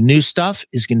 And the new stuff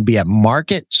is going to be at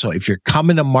market. So if you're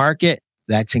coming to market,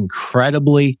 that's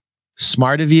incredibly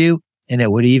smart of you. And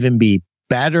it would even be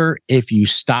better if you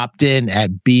stopped in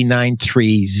at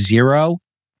B930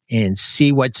 and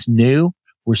see what's new.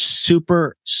 We're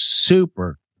super,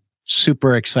 super,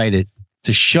 super excited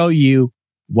to show you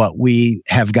what we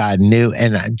have got new.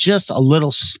 And just a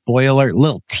little spoiler,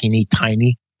 little teeny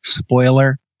tiny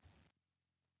spoiler.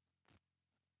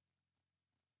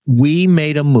 We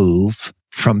made a move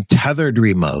from tethered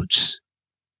remotes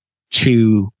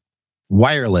to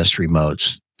wireless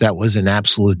remotes. That was an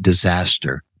absolute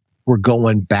disaster. We're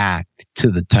going back to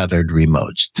the tethered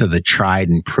remotes, to the tried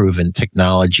and proven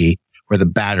technology where the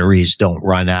batteries don't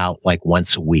run out like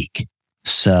once a week.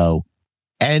 So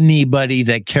anybody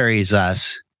that carries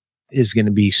us is going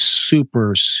to be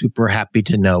super, super happy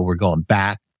to know we're going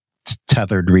back to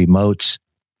tethered remotes.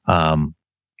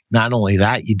 Not only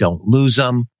that, you don't lose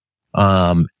them.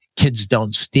 Kids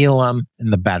don't steal them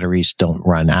and the batteries don't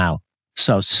run out.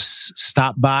 So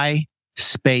stop by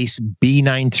space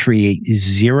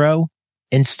B930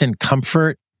 Instant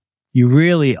Comfort. You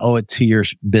really owe it to your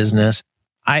business.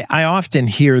 I often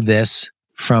hear this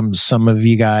from some of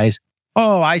you guys.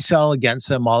 Oh, I sell against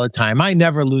them all the time. I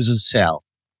never lose a sale.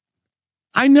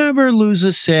 I never lose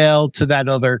a sale to that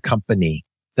other company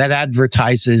that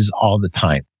advertises all the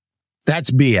time.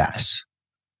 That's BS.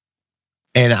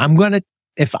 And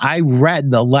if I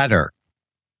read the letter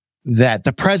that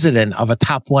the president of a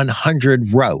top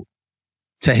 100 wrote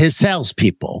to his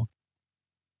salespeople,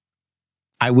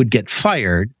 I would get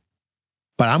fired.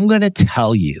 But I'm going to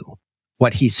tell you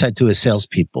what he said to his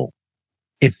salespeople.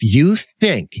 If you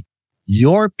think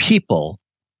your people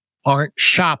aren't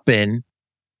shopping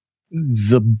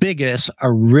the biggest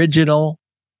original,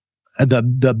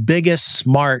 the biggest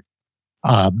smart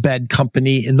bed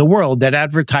company in the world that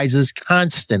advertises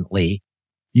constantly,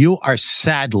 you are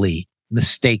sadly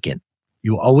mistaken.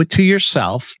 You owe it to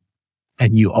yourself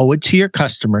and you owe it to your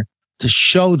customer to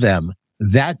show them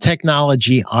that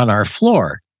technology on our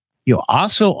floor. You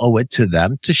also owe it to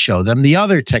them to show them the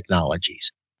other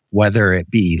technologies, whether it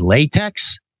be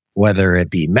latex, whether it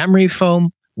be memory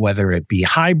foam, whether it be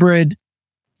hybrid.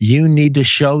 You need to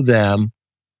show them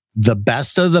the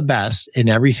best of the best in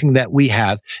everything that we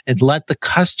have and let the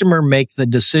customer make the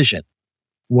decision.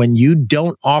 When you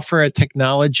don't offer a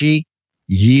technology,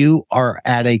 you are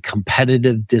at a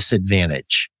competitive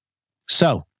disadvantage.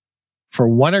 So for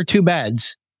one or two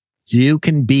beds, you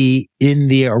can be in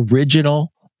the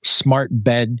original smart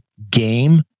bed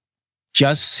game.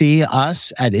 Just see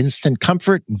us at Instant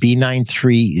Comfort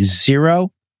B930.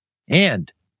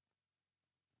 And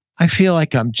I feel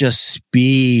like I'm just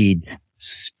speed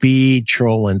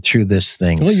trolling through this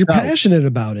thing. Well, you're passionate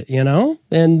about it,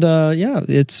 and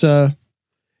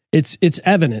it's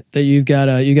evident that you got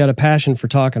a passion for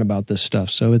talking about this stuff.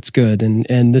 So it's good.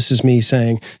 And this is me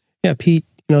saying, yeah, Pete,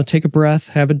 take a breath,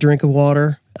 have a drink of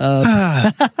water.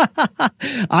 I'm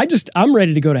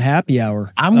ready to go to happy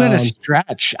hour. I'm going to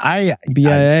stretch.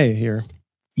 BIA here.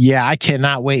 Yeah, I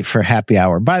cannot wait for happy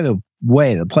hour. By the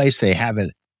way, the place they have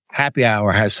it, happy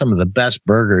hour, has some of the best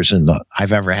burgers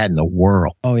I've ever had in the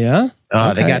world. Oh yeah?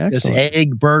 Okay, they got excellent. This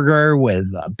egg burger with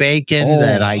bacon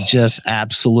that I just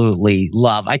absolutely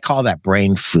love. I call that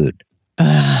brain food.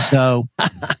 So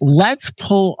let's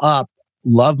pull up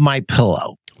Love My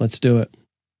Pillow. Let's do it.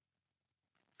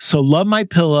 So Love My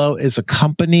Pillow is a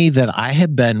company that I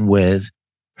have been with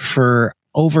for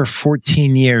over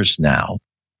 14 years now.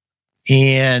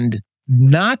 And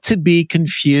not to be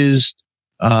confused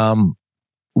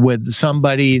with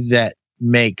somebody that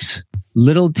makes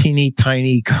little teeny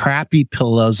tiny crappy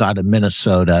pillows out of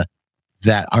Minnesota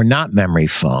that are not memory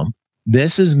foam.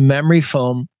 This is memory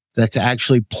foam that's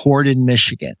actually poured in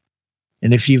Michigan.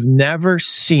 And if you've never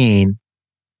seen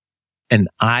an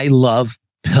I Love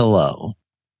pillow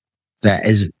that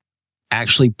is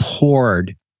actually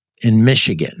poured in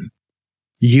Michigan,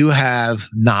 you have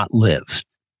not lived.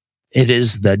 It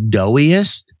is the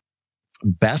doughiest,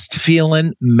 best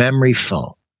feeling memory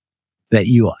foam that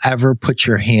you will ever put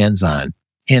your hands on.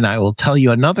 And I will tell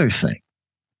you another thing.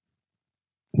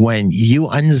 When you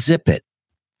unzip it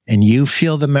and you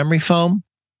feel the memory foam,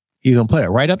 you can put it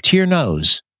right up to your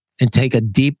nose and take a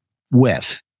deep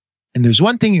whiff. And there's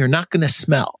one thing you're not going to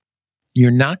smell.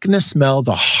 You're not going to smell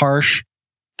the harsh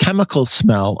chemical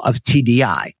smell of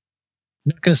TDI.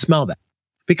 You're not going to smell that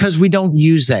because we don't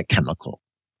use that chemical.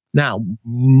 Now,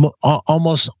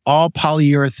 almost all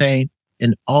polyurethane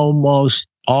and almost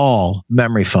all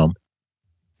memory foam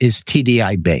is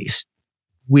TDI based.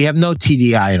 We have no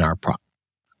TDI in our product.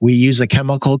 We use a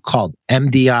chemical called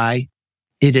MDI,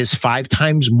 it is 5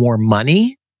 times more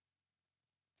money,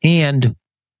 and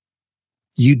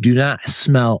you do not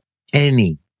smell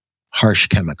any harsh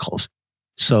chemicals.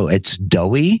 So it's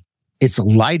doughy, it's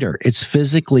lighter, it's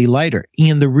physically lighter.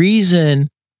 And the reason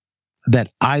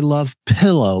that I Love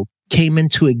Pillow came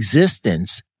into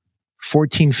existence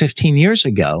 14, 15 years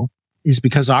ago is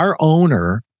because our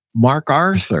owner, Mark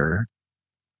Arthur,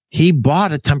 he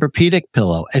bought a Tempur-Pedic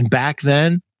pillow. And back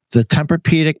then, the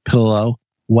Tempur-Pedic pillow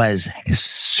was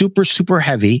super, super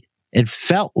heavy. It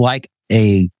felt like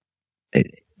it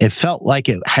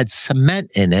had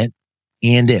cement in it,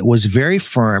 and it was very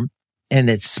firm, and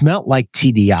it smelled like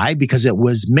TDI because it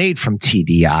was made from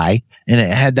TDI, and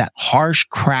it had that harsh,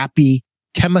 crappy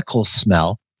chemical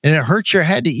smell, and it hurt your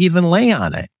head to even lay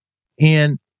on it.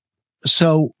 And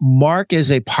so Mark is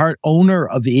a part owner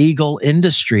of Eagle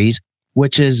Industries,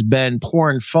 which has been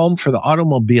pouring foam for the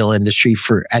automobile industry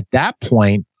for, at that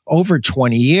point, over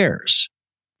 20 years.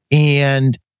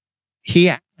 And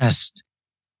he asked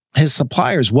his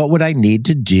suppliers, what would I need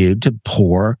to do to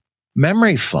pour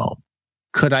memory foam?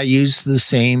 Could I use the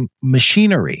same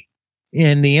machinery?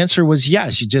 And the answer was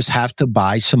yes. You just have to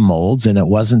buy some molds, and it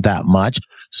wasn't that much.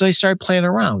 So he started playing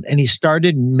around, and he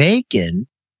started making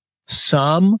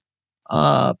some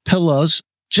pillows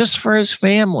just for his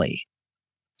family.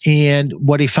 And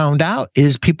what he found out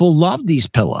is people love these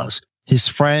pillows. His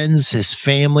friends, his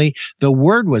family, the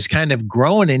word was kind of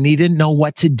growing, and he didn't know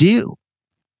what to do.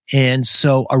 And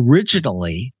so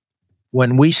originally,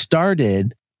 when we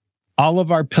started, all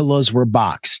of our pillows were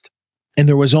boxed, and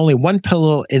there was only one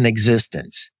pillow in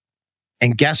existence.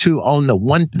 And guess who owned the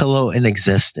one pillow in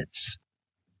existence?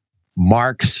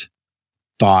 Mark's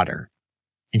daughter.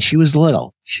 And she was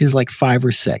little. She was like 5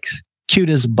 or 6, cute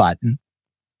as a button.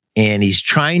 And he's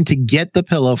trying to get the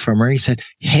pillow from her. He said,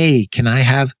 hey, can I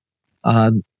have,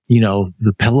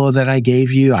 the pillow that I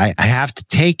gave you? I have to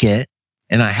take it,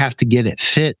 and I have to get it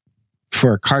fit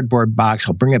for a cardboard box.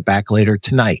 I'll bring it back later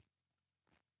tonight.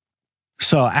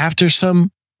 So after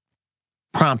some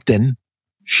prompting,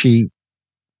 she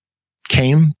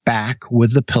came back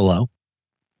with the pillow.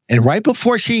 And right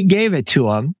before she gave it to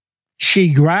him,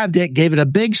 she grabbed it, gave it a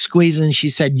big squeeze, and she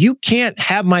said, you can't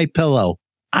have my pillow.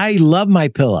 I love my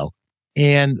pillow.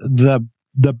 And the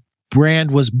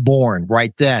brand was born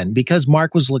right then because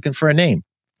Mark was looking for a name.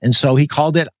 And so he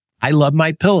called it I Love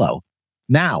My Pillow.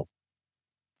 Now,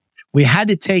 we had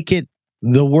to take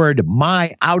the word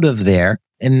my out of there.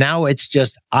 And now it's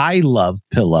just I Love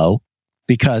Pillow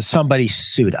because somebody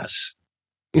sued us.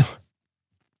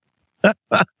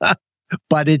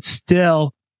 But it's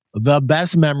still the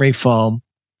best memory foam.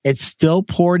 It's still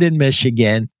poured in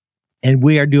Michigan. And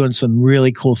we are doing some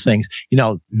really cool things. You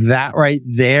know, that right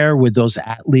there with those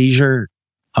athleisure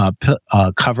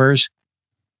covers,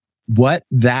 what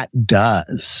that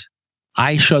does.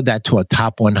 I showed that to a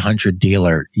top 100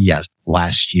 dealer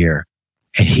last year,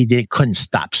 and he couldn't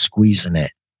stop squeezing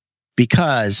it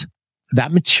because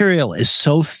that material is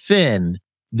so thin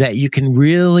that you can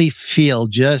really feel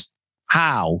just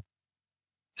how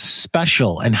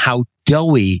special and how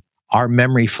doughy our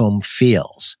memory foam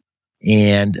feels.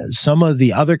 And some of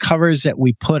the other covers that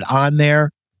we put on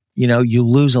there, you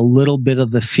lose a little bit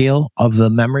of the feel of the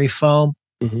memory foam.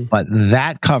 Mm-hmm. But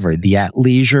that cover, the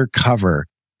athleisure cover,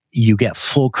 you get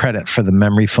full credit for the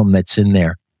memory foam that's in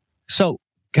there. So,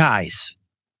 guys,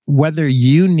 whether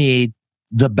you need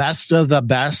the best of the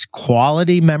best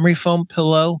quality memory foam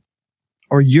pillow,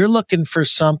 or you're looking for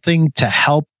something to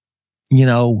help,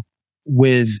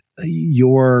 with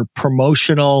your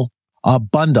promotional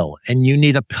bundle, and you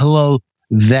need a pillow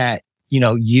that,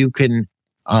 you can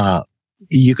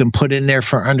put in there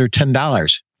for under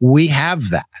 $10. We have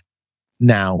that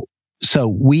now. So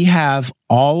we have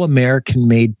all American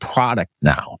made product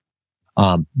now.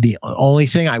 The only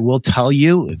thing I will tell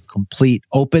you, in complete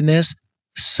openness,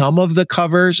 some of the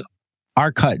covers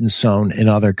are cut and sewn in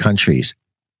other countries,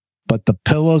 but the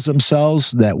pillows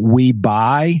themselves that we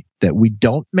buy, that we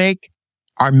don't make,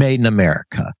 are made in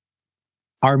America.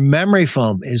 Our memory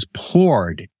foam is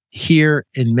poured here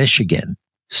in Michigan.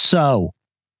 So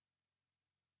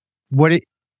what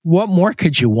more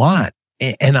could you want?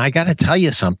 And I got to tell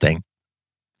you something.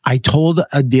 I told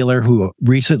a dealer who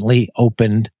recently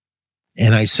opened,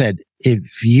 and I said,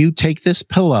 if you take this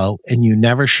pillow and you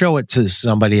never show it to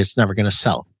somebody, it's never going to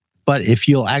sell. But if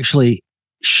you'll actually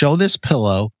show this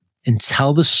pillow and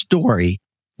tell the story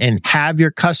and have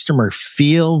your customer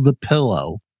feel the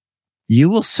pillow, you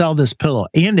will sell this pillow.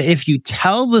 And if you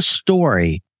tell the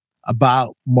story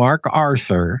about Mark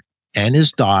Arthur and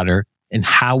his daughter and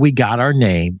how we got our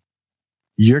name,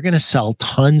 you're going to sell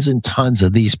tons and tons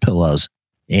of these pillows.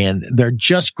 And they're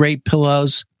just great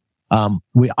pillows.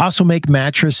 We also make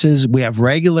mattresses. We have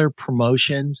regular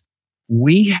promotions.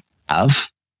 We have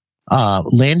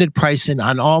landed pricing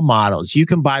on all models. You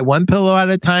can buy one pillow at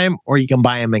a time, or you can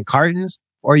buy them in cartons,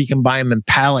 or you can buy them in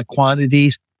pallet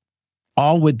quantities,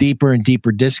 all with deeper and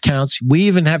deeper discounts. We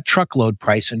even have truckload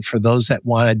pricing for those that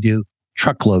want to do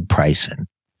truckload pricing.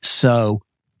 So,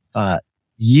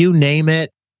 you name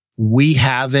it, we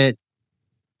have it.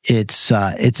 It's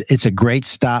a great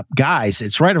stop. Guys,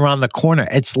 it's right around the corner.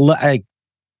 It's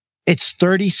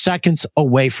 30 seconds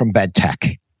away from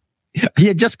BedTech.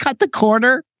 You just cut the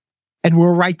corner and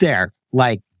we're right there.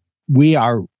 Like, we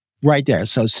are right there.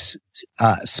 So,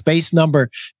 space number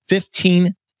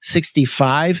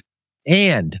 1565.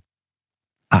 And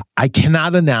I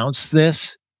cannot announce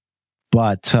this,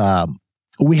 but,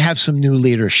 we have some new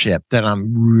leadership that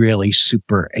I'm really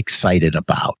super excited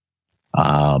about.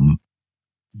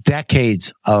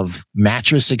 Decades of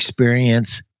mattress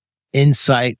experience,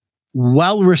 insight,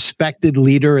 well-respected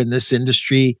leader in this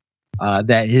industry,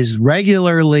 that is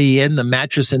regularly in the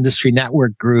Mattress Industry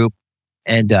Network group.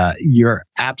 And, you're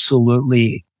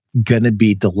absolutely going to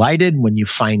be delighted when you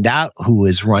find out who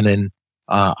is running,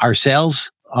 our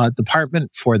sales,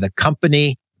 department for the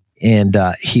company. And,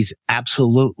 he's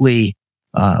absolutely,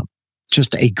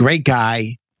 just a great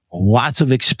guy, lots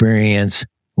of experience,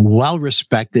 well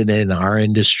respected in our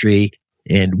industry.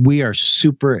 And we are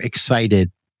super excited,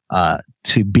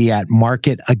 to be at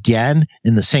market again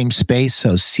in the same space.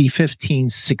 So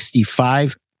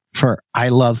C1565 for I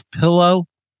Love Pillow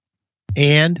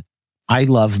and I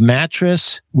Love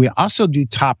Mattress. We also do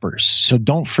toppers. So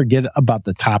don't forget about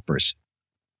the toppers.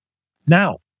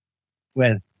 Now,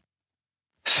 with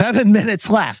 7 minutes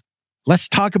left, let's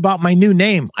talk about my new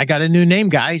name. I got a new name,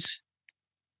 guys.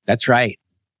 That's right.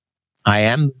 I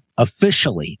am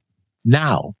officially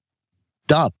now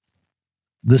dubbed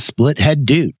the Split Head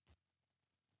Dude.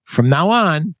 From now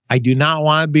on, I do not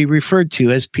want to be referred to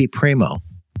as Pete Primo.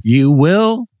 You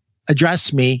will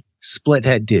address me Split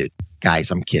Head Dude.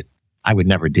 Guys, I'm kidding. I would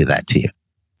never do that to you.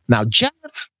 Now, Jeff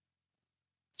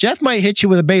might hit you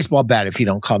with a baseball bat if you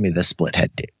don't call me the Split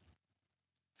Head Dude.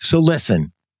 So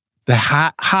listen, the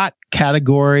hot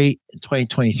category in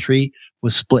 2023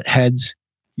 was split heads.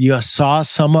 You saw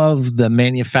some of the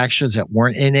manufacturers that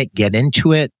weren't in it get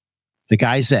into it. The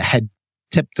guys that had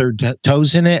tipped their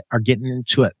toes in it are getting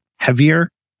into it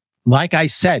heavier. Like I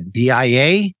said,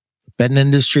 BIA, Bed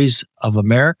Industries of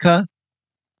America,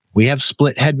 we have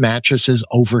split head mattresses,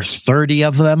 over 30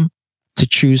 of them to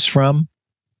choose from.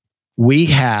 We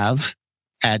have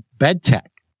at BedTech,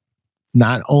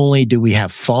 not only do we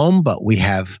have foam, but we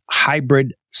have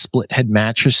hybrid split head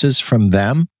mattresses from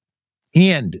them,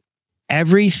 and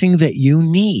everything that you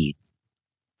need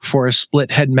for a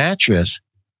split head mattress,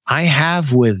 I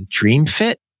have with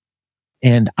DreamFit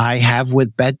and I have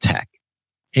with BedTech.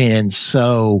 And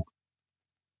so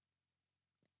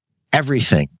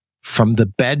everything from the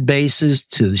bed bases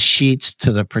to the sheets,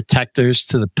 to the protectors,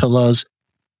 to the pillows.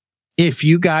 If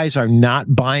you guys are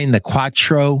not buying the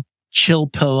Quattro Chill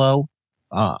Pillow,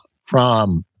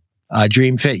 from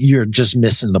DreamFit, you're just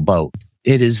missing the boat.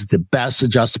 It is the best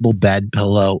adjustable bed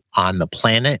pillow on the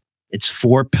planet. It's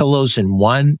 4 pillows in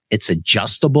one. It's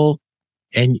adjustable,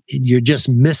 and you're just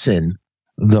missing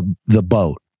the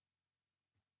boat.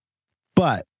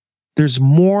 But there's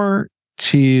more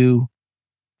to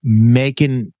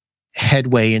making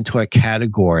headway into a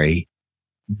category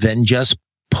than just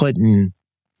putting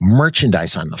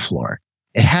merchandise on the floor.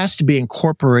 It has to be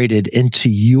incorporated into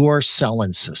your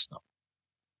selling system.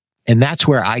 And that's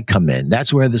where I come in.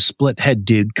 That's where the Split Head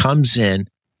Dude comes in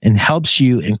and helps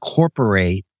you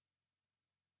incorporate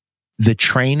the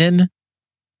training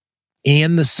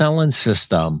and the selling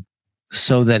system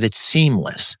so that it's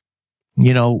seamless.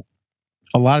 You know,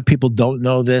 a lot of people don't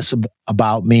know this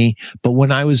about me, but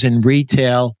when I was in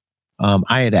retail,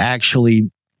 I had actually,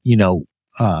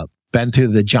 been through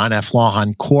the John F.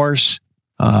 Lawhon course,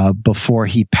 before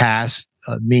he passed.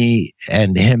 Me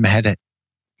and him had,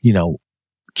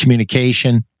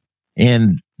 communication,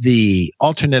 and the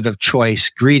alternative choice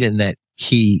greeting that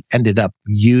he ended up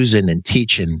using and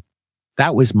teaching,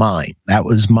 that was mine. That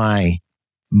was my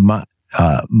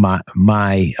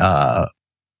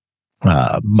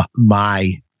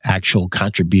actual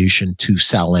contribution to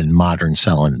modern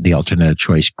selling, the alternative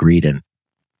choice greeting.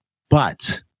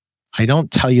 But I don't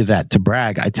tell you that to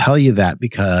brag. I tell you that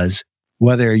because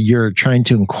whether you're trying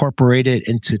to incorporate it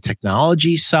into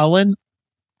technology selling,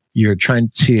 you're trying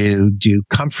to do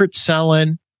comfort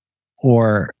selling,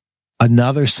 or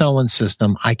another selling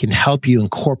system, I can help you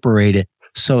incorporate it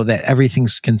so that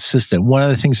everything's consistent. One of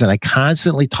the things that I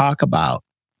constantly talk about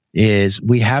is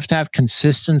we have to have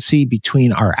consistency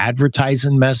between our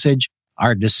advertising message,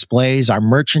 our displays, our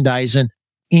merchandising,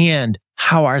 and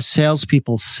how our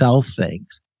salespeople sell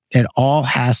things. It all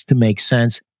has to make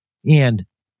sense. And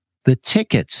the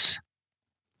tickets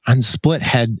on split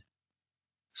head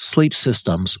sleep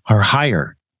systems are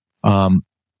higher.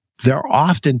 They're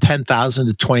often $10,000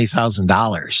 to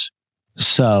 $20,000.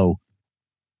 So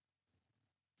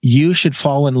you should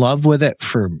fall in love with it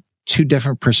for two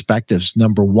different perspectives.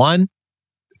 Number one,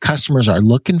 customers are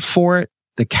looking for it.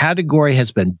 The category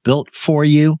has been built for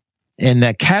you, and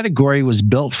that category was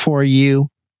built for you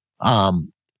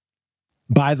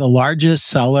by the largest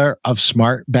seller of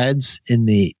smart beds in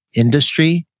the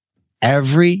industry.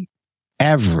 Every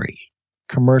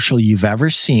commercial you've ever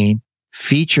seen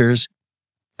features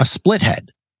a split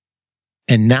head.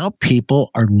 And now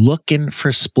people are looking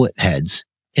for split heads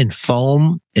in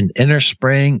foam, in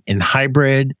innerspring, in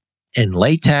hybrid, in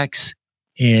latex.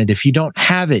 And if you don't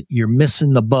have it, you're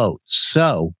missing the boat.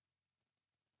 So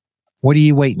what are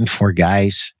you waiting for,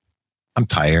 guys? I'm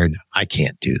tired. I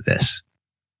can't do this.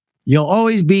 You'll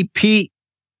always be Pete.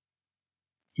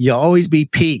 You'll always be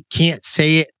Pete. Can't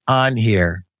say it on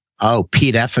here. Oh,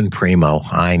 Pete effing Primo.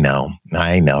 I know.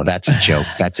 That's a joke.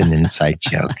 That's an inside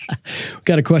joke. We've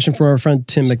got a question from our friend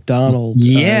Tim McDonald.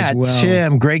 Yeah, as well.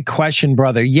 Tim, great question,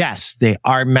 brother. Yes, they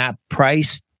are map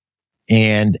priced.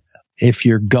 And if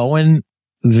you're going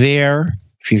there,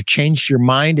 if you've changed your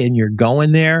mind and you're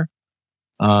going there,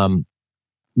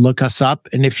 look us up.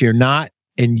 And if you're not,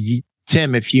 and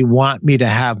Tim, if you want me to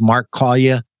have Mark call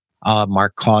you, I'll have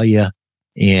Mark call you,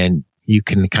 and you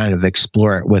can kind of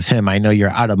explore it with him. I know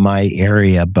you're out of my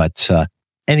area, but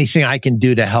anything I can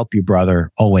do to help you,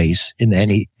 brother, always in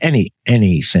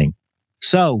anything.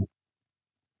 So,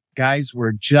 guys,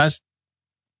 we're just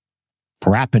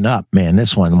wrapping up. Man,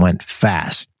 this one went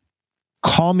fast.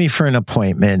 Call me for an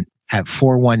appointment at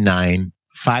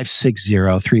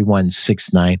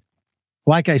 419-560-3169.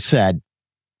 Like I said,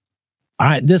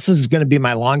 this is going to be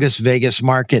my longest Vegas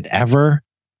market ever.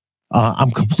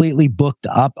 I'm completely booked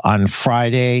up on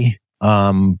Friday.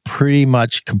 Pretty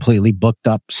much completely booked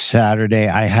up Saturday.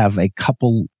 I have a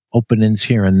couple openings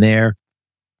here and there.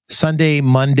 Sunday,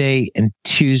 Monday, and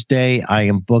Tuesday, I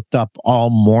am booked up all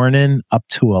morning up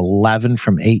to 11,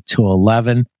 from 8 to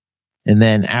 11. And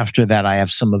then after that, I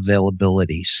have some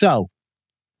availability. So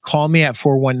call me at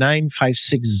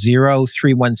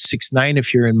 419-560-3169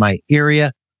 if you're in my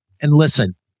area. And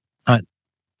listen,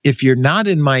 if you're not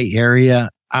in my area,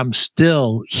 I'm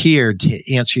still here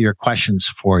to answer your questions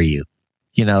for you.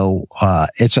 You know,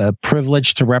 it's a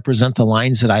privilege to represent the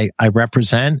lines that I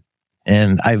represent.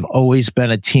 And I've always been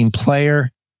a team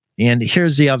player. And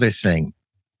here's the other thing.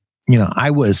 You know,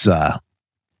 I was,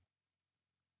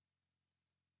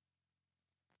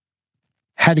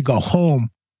 had to go home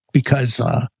because,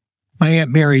 my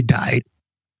Aunt Mary died.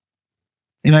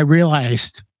 And I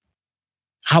realized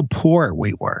how poor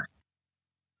we were.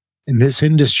 And this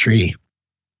industry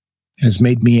has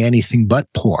made me anything but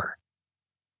poor.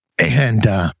 And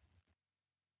the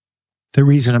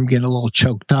reason I'm getting a little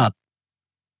choked up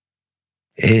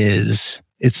is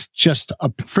it's just a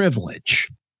privilege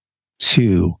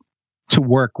to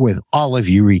work with all of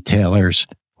you retailers,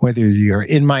 whether you're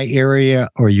in my area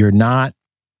or you're not.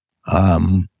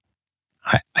 I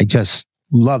just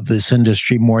love this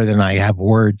industry more than I have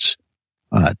words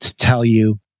to tell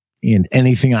you. And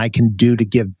anything I can do to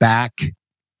give back,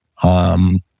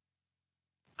 I'm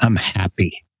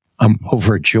happy. I'm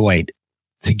overjoyed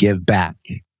to give back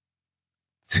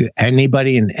to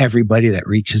anybody and everybody that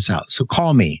reaches out. So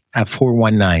call me at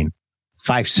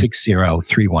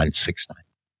 419-560-3169.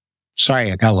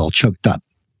 Sorry, I got a little choked up.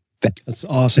 That's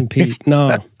awesome, Pete.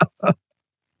 No,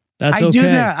 that's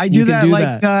okay. I do that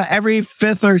like every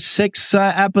fifth or sixth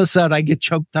episode. I get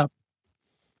choked up.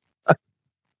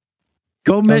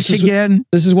 Go Michigan.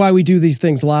 This is why we do these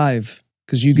things live,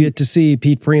 because you get to see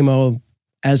Pete Primo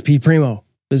as Pete Primo.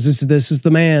 This is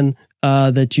the man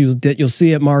that you'll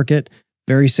see at market.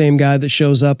 Very same guy that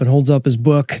shows up and holds up his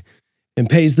book and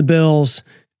pays the bills.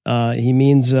 He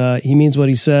means what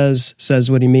he says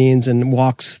what he means, and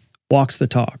walks the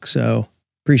talk. So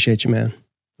appreciate you, man.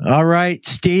 All right,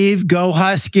 Steve, go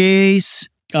Huskies.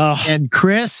 And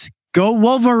Chris, go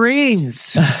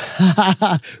Wolverines.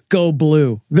 Go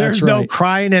blue. There's no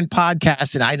crying in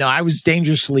podcasting. I know I was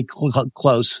dangerously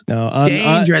close. No,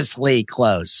 dangerously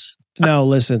close. No,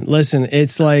 listen.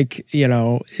 It's like, you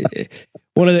know,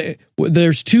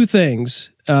 there's two things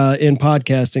in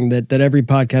podcasting that every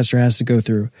podcaster has to go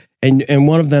through. And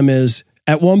one of them is,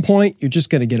 at one point, you're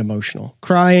just going to get emotional,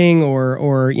 crying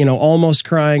or, you know, almost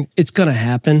crying. It's going to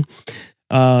happen.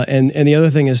 And the other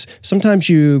thing is sometimes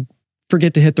you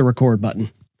forget to hit the record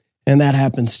button, and that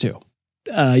happens too.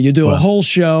 You do a whole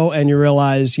show and you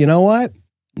realize, you know what?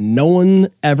 No one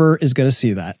ever is going to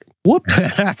see that. Whoops.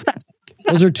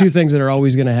 Those are two things that are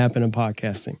always going to happen in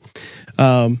podcasting.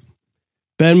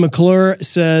 Ben McClure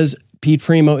says, Pete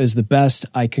Primo is the best.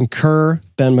 I concur.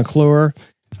 Ben McClure.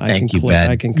 Thank you,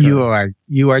 Ben. I concur.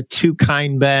 You are too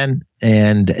kind, Ben.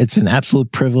 And it's an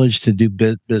absolute privilege to do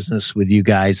business with you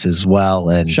guys as well.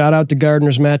 And shout out to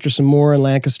Gardner's Mattress and More in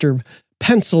Lancaster,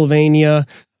 Pennsylvania,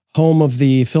 home of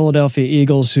the Philadelphia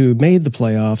Eagles, who made the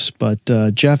playoffs.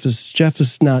 But Jeff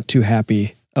is not too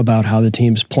happy about how the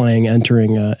team's playing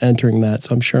entering that.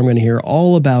 So I'm sure I'm going to hear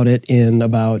all about it in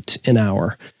about an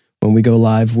hour when we go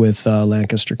live with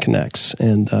Lancaster Connects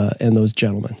and those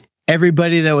gentlemen.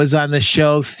 Everybody that was on the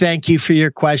show, thank you for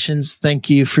your questions. Thank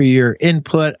you for your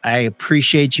input. I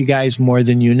appreciate you guys more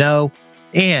than you know.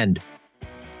 And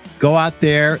go out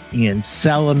there and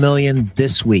sell 1 million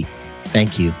this week.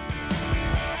 Thank you.